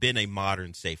have been a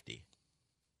modern safety.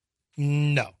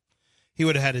 No, he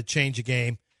would have had to change a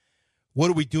game. What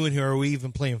are we doing here? Are we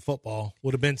even playing football?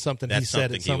 Would have been something he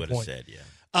said at some point. That's something he would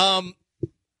have said, yeah.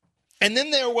 And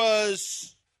then there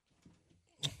was,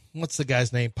 what's the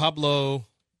guy's name? Pablo.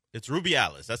 It's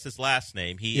Rubiales. That's his last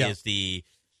name. He is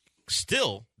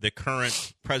still the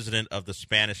current president of the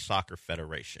Spanish Soccer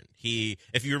Federation.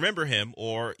 If you remember him,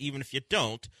 or even if you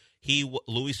don't,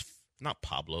 Luis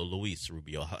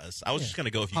Rubiales. I was just going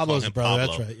to go if you Pablo's call him brother,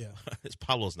 Pablo. That's right, yeah.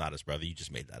 Pablo's not his brother. You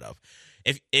just made that up.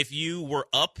 If you were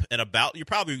up and about, you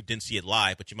probably didn't see it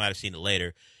live, but you might have seen it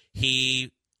later.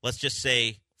 He, let's just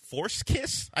say, forced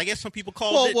kiss, I guess some people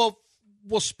call it.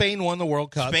 Well, Spain won the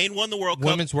World Cup.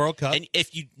 Women's World Cup. And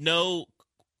if you know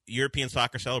European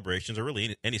soccer celebrations, or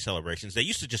really any celebrations, they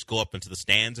used to just go up into the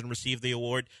stands and receive the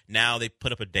award. Now they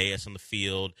put up a dais on the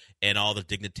field, and all the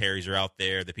dignitaries are out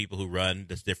there, the people who run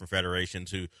the different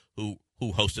federations who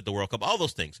hosted the World Cup, all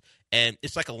those things. And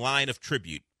it's like a line of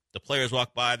tribute. The players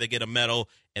walk by, they get a medal,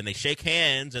 and they shake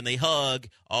hands and they hug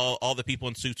all the people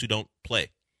in suits who don't play.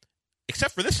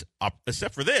 Except for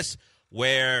this,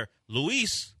 where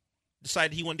Luis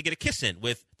decided he wanted to get a kiss in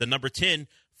with the number 10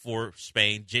 for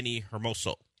Spain, Jenny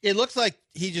Hermoso. It looks like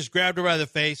he just grabbed her by the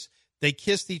face. They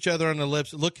kissed each other on the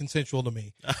lips. It looked consensual to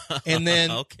me. And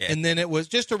then and then it was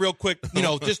just a real quick,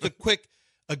 just a quick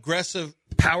aggressive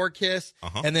power kiss.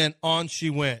 And then on she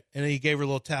went. And then he gave her a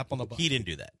little tap on the butt. He didn't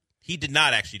do that. He did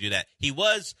not actually do that. He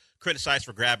was criticized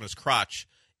for grabbing his crotch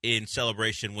in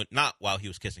celebration, not while he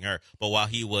was kissing her, but while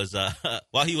he was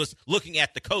looking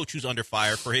at the coach who's under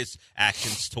fire for his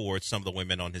actions towards some of the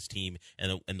women on his team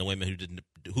and the women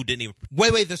who didn't even.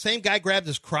 Wait, the same guy grabbed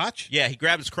his crotch? Yeah, he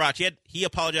grabbed his crotch. He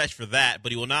apologized for that,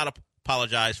 but he will not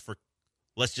apologize for,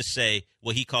 let's just say,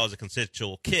 what he calls a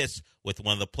consensual kiss with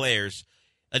one of the players.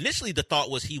 Initially, the thought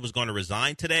was he was going to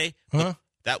resign today. Huh?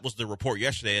 That was the report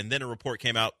yesterday, and then a report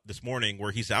came out this morning where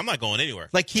he said, I'm not going anywhere.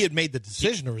 Like he had made the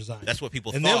decision to resign. That's what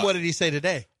people thought. And then what did he say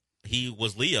today? He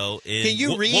was Leo in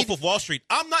Wolf of Wall Street.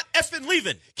 I'm not effing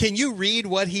leaving. Can you read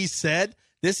what he said?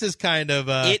 This is kind of...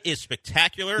 it is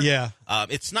spectacular. Yeah.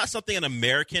 It's not something an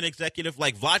American executive,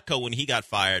 like Vlatko when he got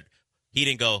fired, he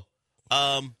didn't go,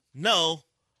 no,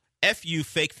 F you,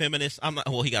 fake feminist. I'm not.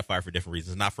 Well, he got fired for different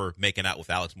reasons, not for making out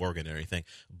with Alex Morgan or anything.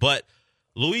 But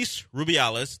Luis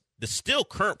Rubiales, the still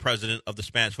current president of the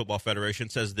Spanish Football Federation,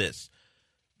 says this: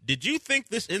 did you think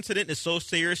this incident is so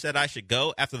serious that I should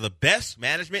go after the best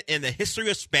management in the history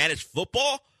of Spanish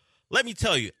football? Let me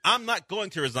tell you, I'm not going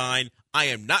to resign. I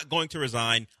am not going to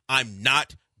resign. I'm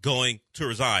not going to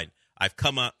resign. I've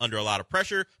come under a lot of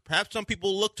pressure. Perhaps some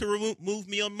people look to remove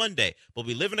me on Monday, but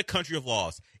we live in a country of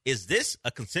laws. Is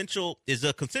a consensual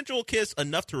kiss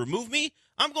enough to remove me?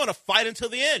 I'm going to fight until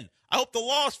the end. I hope the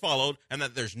law is followed and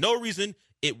that there's no reason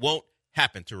it won't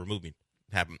happen to remove me.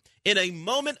 In a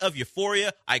moment of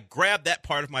euphoria, I grabbed that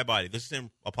part of my body. This is him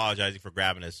apologizing for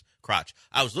grabbing his crotch.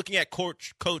 I was looking at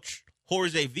Coach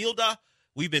Jorge Vilda.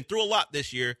 We've been through a lot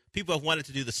this year. People have wanted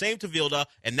to do the same to Vilda,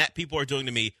 and that people are doing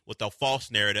to me with a false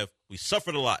narrative. We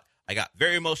suffered a lot. I got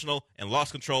very emotional and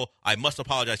lost control. I must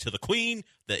apologize to the Queen,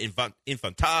 the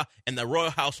Infanta, and the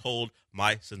royal household.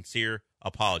 My sincere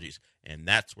apologies. And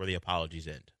that's where the apologies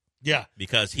end. Yeah.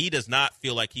 Because he does not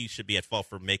feel like he should be at fault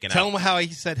for making out. Tell him how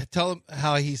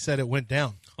he said it went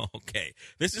down. Okay.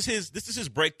 This is his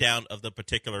breakdown of the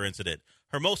particular incident.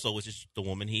 Hermoso, which is the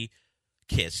woman he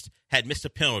kissed, had missed a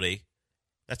penalty.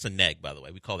 That's a neg, by the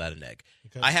way. We call that a neg.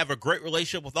 Okay. I have a great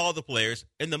relationship with all the players.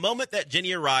 In the moment that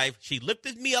Jenny arrived, she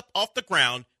lifted me up off the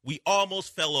ground. We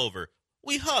almost fell over.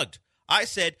 We hugged. I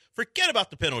said, forget about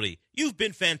the penalty. You've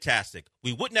been fantastic.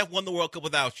 We wouldn't have won the World Cup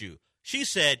without you. She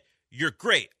said, you're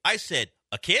great. I said,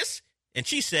 a kiss? And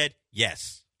she said,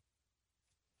 yes.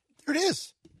 There it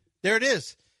is. There it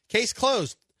is. Case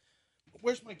closed.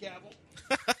 Where's my gavel?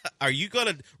 Are you going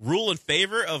to rule in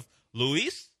favor of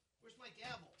Luis? Where's my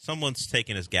gavel? Someone's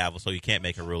taking his gavel, so you can't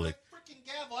make a ruling. My freaking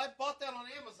gavel. I bought that on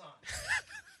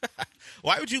Amazon.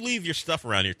 Why would you leave your stuff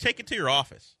around here? Take it to your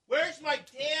office. Where's my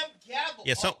damn gavel?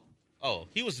 Yeah,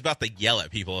 he was about to yell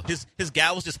at people. His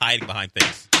gavel's just hiding behind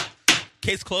things.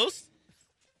 Case closed?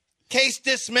 Case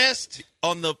dismissed.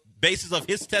 On the basis of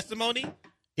his testimony?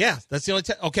 Yeah, that's the only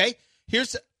okay.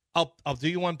 I'll do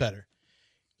you one better.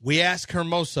 We ask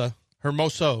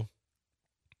Hermoso,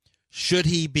 should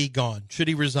he be gone? Should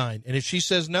he resign? And if she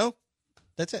says no,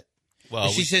 that's it. Well,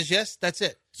 if she says yes, that's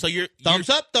it. So you're thumbs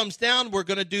up, thumbs down. We're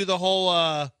going to do the whole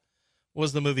what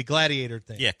was the movie Gladiator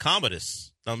thing? Yeah,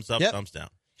 Commodus. Thumbs up, thumbs down.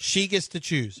 She gets to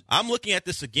choose. I'm looking at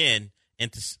this again,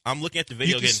 and I'm looking at the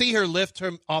video. You can see her lift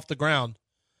him off the ground.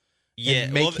 Yeah,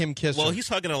 and make him kiss her. Well, he's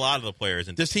hugging a lot of the players.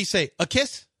 And does he say a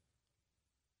kiss?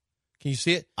 Can you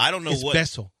see it? I don't know it's what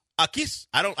beso. A kiss.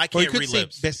 I can't read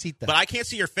lips, besita. But I can't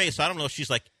see her face, so I don't know if she's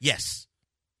like yes.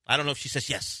 I don't know if she says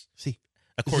yes. See,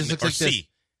 according to like see.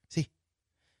 See,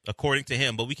 according to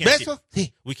him, but we can't beso.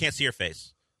 See. We can't see her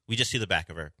face. We just see the back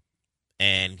of her,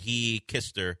 and he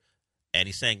kissed her, and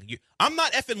he's saying, "I'm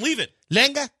not effing leaving."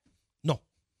 Lenga, no.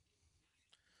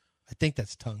 I think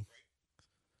that's tongue.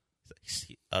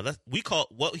 We call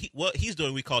what he's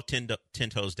doing. We call 10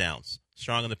 toes down.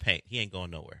 Strong in the paint. He ain't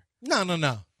going nowhere. No.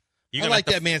 I like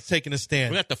that man's taking a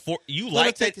stand. We have to. You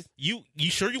like that? You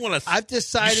sure you want to? I've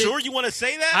decided. You sure you want to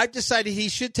say that? I've decided he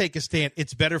should take a stand.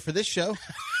 It's better for this show.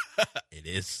 It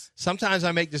is. Sometimes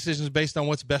I make decisions based on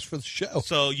what's best for the show.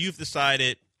 So you've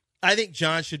decided. I think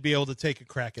John should be able to take a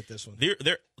crack at this one.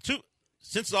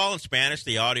 Since it's all in Spanish,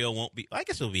 the audio won't be. I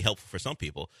guess it will be helpful for some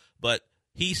people, but.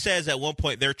 He says at one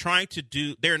point they're not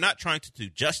trying to do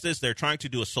justice. They're trying to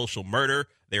do a social murder.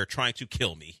 They're trying to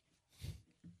kill me.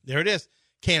 There it is.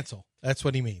 Cancel. That's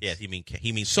what he means. Yeah, he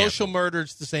means social cancel. Murder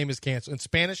is the same as cancel. In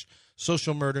Spanish,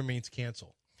 social murder means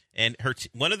cancel. And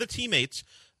one of the teammates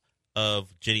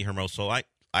of Jenny Hermoso,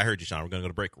 I heard you, Sean. We're going to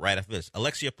go to break right after this.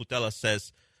 Alexia Putella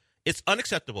says, it's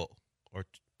unacceptable. Or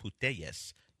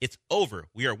Putellas. It's over.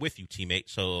 We are with you, teammate.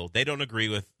 So they don't agree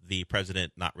with the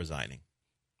president not resigning.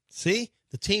 See?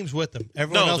 The team's with them.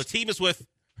 Everyone else... the team is with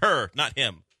her, not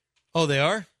him. Oh, they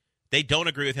are? They don't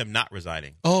agree with him not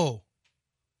resigning. Oh.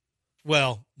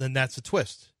 Well, then that's a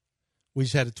twist. We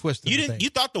just had a twist. You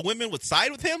thought the women would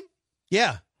side with him?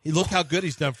 Yeah. Look how good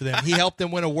he's done for them. He helped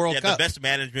them win a World Cup. The best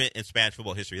management in Spanish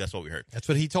football history. That's what we heard. That's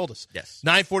what he told us. Yes.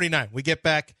 9:49. We get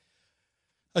back.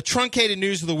 A truncated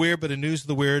news of the weird, but a news of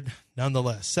the weird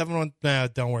nonetheless.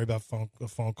 7-1. Don't worry about a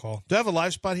phone call. Do I have a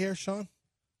live spot here, Sean?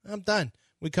 I'm done.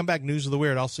 We come back, news of the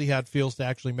weird. I'll see how it feels to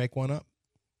actually make one up.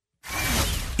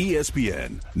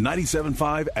 ESPN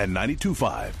 97.5 and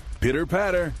 92.5. Pitter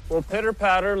patter. Well, pitter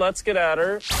patter. Let's get at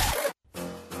her.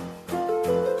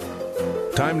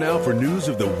 Time now for news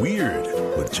of the weird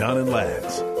with John and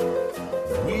Lance.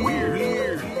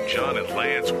 Weird. John and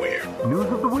Lance weird. News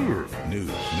of the weird. News.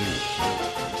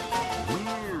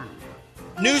 Weird.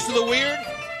 News of the weird.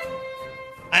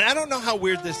 And I don't know how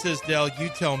weird this is, Dell. You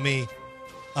tell me.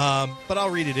 But I'll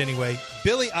read it anyway.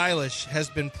 Billie Eilish has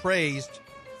been praised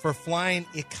for flying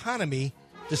economy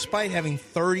despite having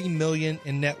 $30 million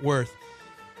in net worth.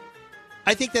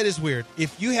 I think that is weird.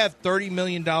 If you have $30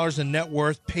 million in net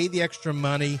worth, pay the extra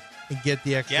money and get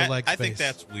the extra leg space. I think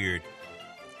that's weird.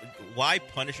 Why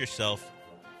punish yourself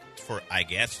for, I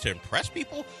guess, to impress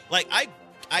people? Like,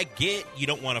 I get you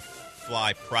don't want to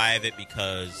fly private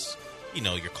because,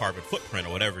 your carbon footprint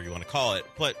or whatever you want to call it,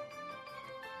 but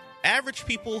average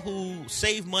people who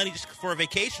save money just for a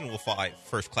vacation will fly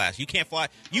first class. You can't fly.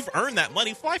 You've earned that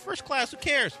money. Fly first class. Who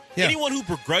cares? Yeah. Anyone who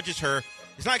begrudges her,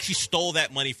 it's not like she stole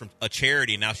that money from a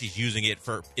charity and now she's using it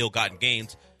for ill-gotten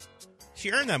gains.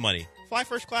 She earned that money. Fly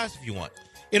first class if you want.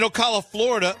 In Ocala,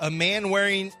 Florida, a man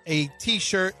wearing a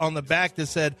T-shirt on the back that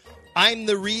said, "I'm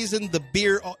the reason the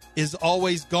beer is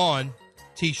always gone,"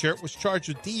 T-shirt was charged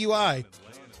with DUI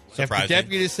Surprising. After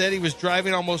deputies said he was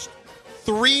driving almost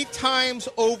 3 times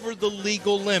over the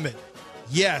legal limit.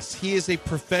 Yes, he is a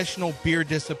professional beer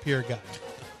disappear guy.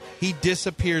 He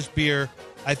disappears beer.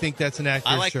 I think that's an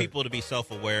accurate I like shirt. people to be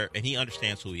self-aware, and he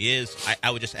understands who he is.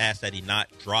 I would just ask that he not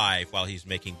drive while he's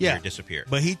making beer disappear.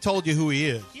 But he told you who he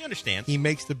is. He understands. He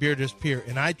makes the beer disappear,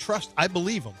 and I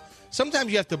believe him.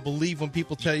 Sometimes you have to believe when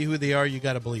people tell you who they are. You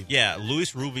got to believe them. Yeah,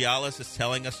 Luis Rubiales is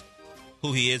telling us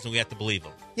who he is, and we have to believe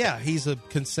him. Yeah, he's a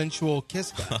consensual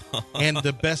kiss guy and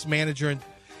the best manager in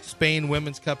Spain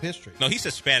Women's Cup history. No, he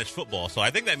says Spanish football, so I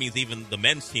think that means even the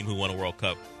men's team who won a World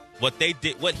Cup. What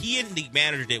he and the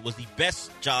manager did was the best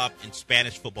job in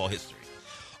Spanish football history.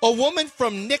 A woman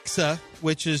from Nixa,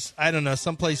 which is, I don't know,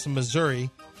 someplace in Missouri,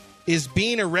 is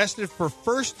being arrested for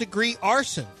first-degree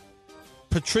arson.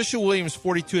 Patricia Williams,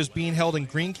 42, is being held in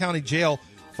Greene County Jail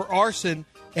for arson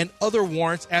and other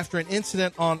warrants after an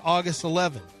incident on August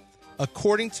 11.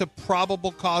 According to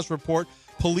probable cause report,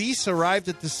 police arrived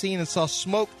at the scene and saw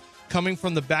smoke coming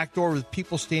from the back door with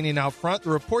people standing out front. The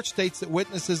report states that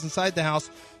witnesses inside the house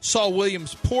saw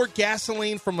Williams pour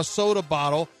gasoline from a soda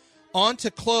bottle onto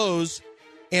clothes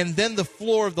and then the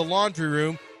floor of the laundry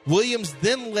room. Williams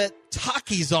then lit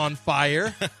Takis on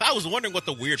fire. I was wondering what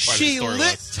the weird part She of the story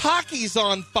lit was. Takis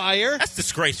on fire. That's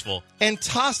disgraceful. And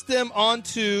tossed them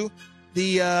onto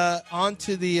the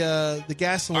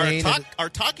gasoline. Are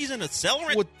Takis an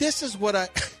accelerant? Well, this is what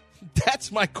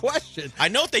that's my question. I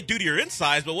know what they do to your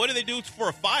insides, but what do they do for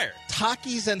a fire?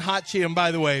 Takis and hot Cheetos. And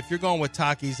by the way, if you're going with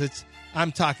Takis,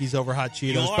 I'm Takis over hot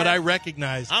Cheetos. But I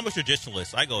recognize I'm a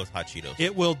traditionalist. I go with hot Cheetos.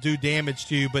 It will do damage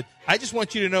to you. But I just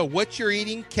want you to know what you're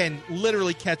eating can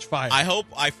literally catch fire. I hope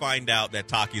I find out that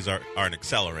Takis are an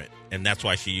accelerant, and that's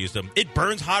why she used them. It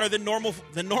burns hotter than normal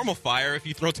fire if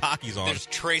you throw Takis on. There's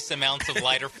trace amounts of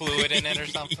lighter fluid in it or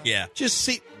something. Yeah. Just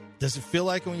see. Does it feel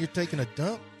like when you're taking a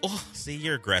dump? Oh, see,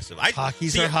 you're aggressive.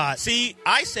 Takis are hot. See,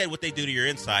 I said what they do to your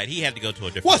inside. He had to go to a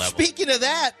different level. Speaking of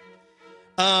that,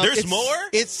 there's more?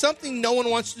 It's something no one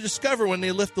wants to discover when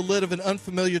they lift the lid of an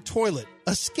unfamiliar toilet.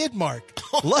 A skid mark.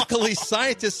 Luckily,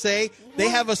 scientists say they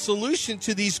have a solution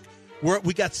to these.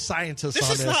 We got scientists on this.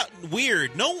 This is not weird.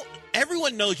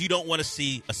 Everyone knows you don't want to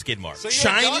see a skid mark. So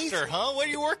you're a doctor, huh? What are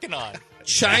you working on?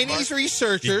 Chinese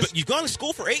researchers. You've gone to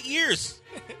school for 8 years.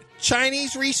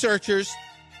 Chinese researchers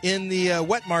in the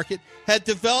wet market had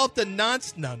developed a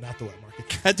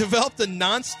had developed a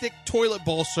non-stick toilet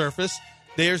bowl surface.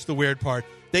 There's the weird part.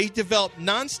 They developed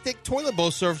non-stick toilet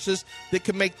bowl surfaces that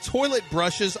could make toilet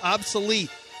brushes obsolete.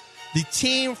 The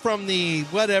team from the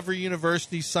whatever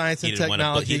university, science and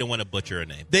technology. He didn't want to butcher a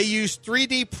name. They used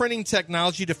 3D printing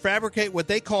technology to fabricate what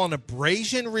they call an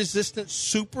abrasion-resistant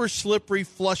super slippery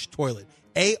flush toilet.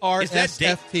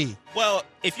 ARSFT. Well,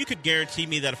 if you could guarantee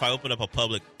me that if I opened up a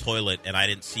public toilet and I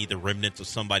didn't see the remnants of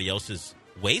somebody else's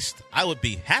waste, I would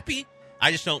be happy.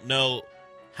 I just don't know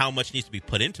how much needs to be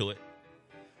put into it.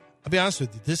 I'll be honest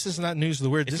with you. This is not news of the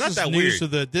weird. It's this not is that news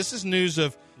weird. of this is news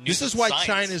of. This is why science.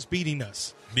 China's beating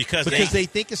us. Because they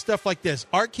think of stuff like this.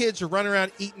 Our kids are running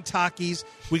around eating Takis.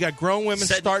 We got grown women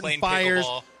starting fires.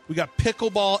 Pickleball. We got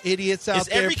pickleball idiots out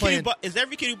there playing. Is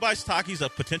every kid who buys Takis a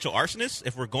potential arsonist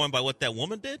if we're going by what that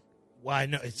woman did? Why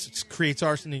no? It creates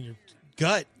arson in your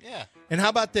gut. Yeah. And how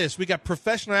about this? We got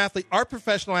professional athletes. Our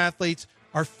professional athletes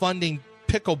are funding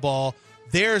pickleball.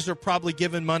 Theirs are probably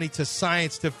giving money to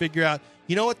science to figure out.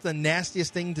 You know what the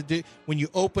nastiest thing to do when you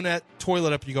open that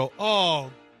toilet up? You go,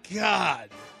 oh God,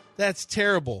 that's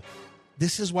terrible.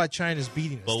 This is why China's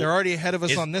beating us. But they're already ahead of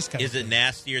us on this kind of thing. Is it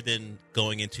nastier than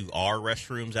going into our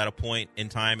restrooms at a point in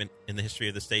time in the history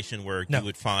of the station where you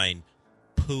would find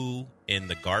poo in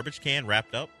the garbage can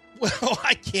wrapped up? Well,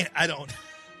 I can't. I don't.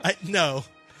 No.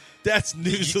 That's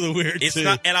news of the weird, it's too.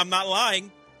 Not, and I'm not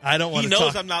lying. I don't want to talk. He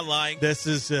knows I'm not lying.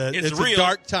 It's real. A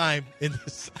dark time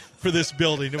for this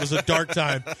building. It was a dark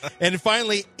time. And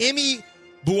finally, Emi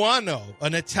Buono,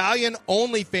 an Italian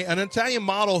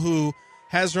model who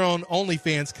has her own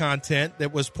OnlyFans content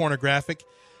that was pornographic.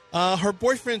 Her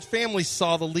boyfriend's family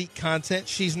saw the leaked content.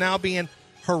 She's now being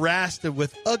harassed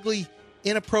with ugly,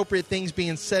 inappropriate things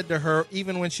being said to her,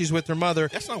 even when she's with her mother.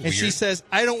 That's not weird. weird. And she says,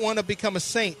 I don't want to become a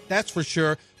saint, that's for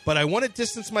sure, but I want to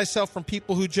distance myself from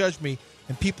people who judge me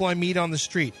and people I meet on the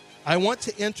street. I want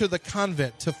to enter the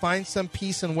convent to find some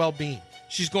peace and well-being.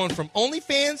 She's going from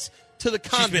OnlyFans to the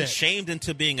convent. She's been shamed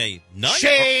into being a nut?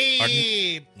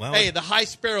 Shame! Hey, the High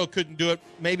Sparrow couldn't do it.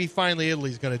 Maybe finally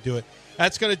Italy's going to do it.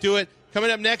 That's going to do it.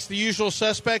 Coming up next, the usual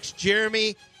suspects,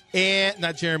 Joel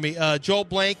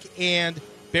Blank and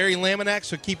Barry Laminack.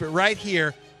 So keep it right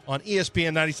here on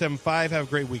ESPN 97.5. Have a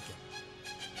great weekend.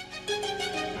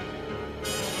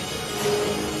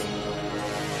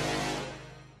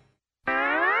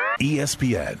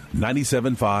 ESPN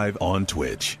 97.5 on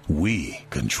Twitch. We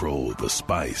control the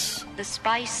spice. The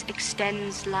spice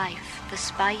extends life. The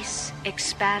spice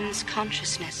expands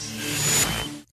consciousness.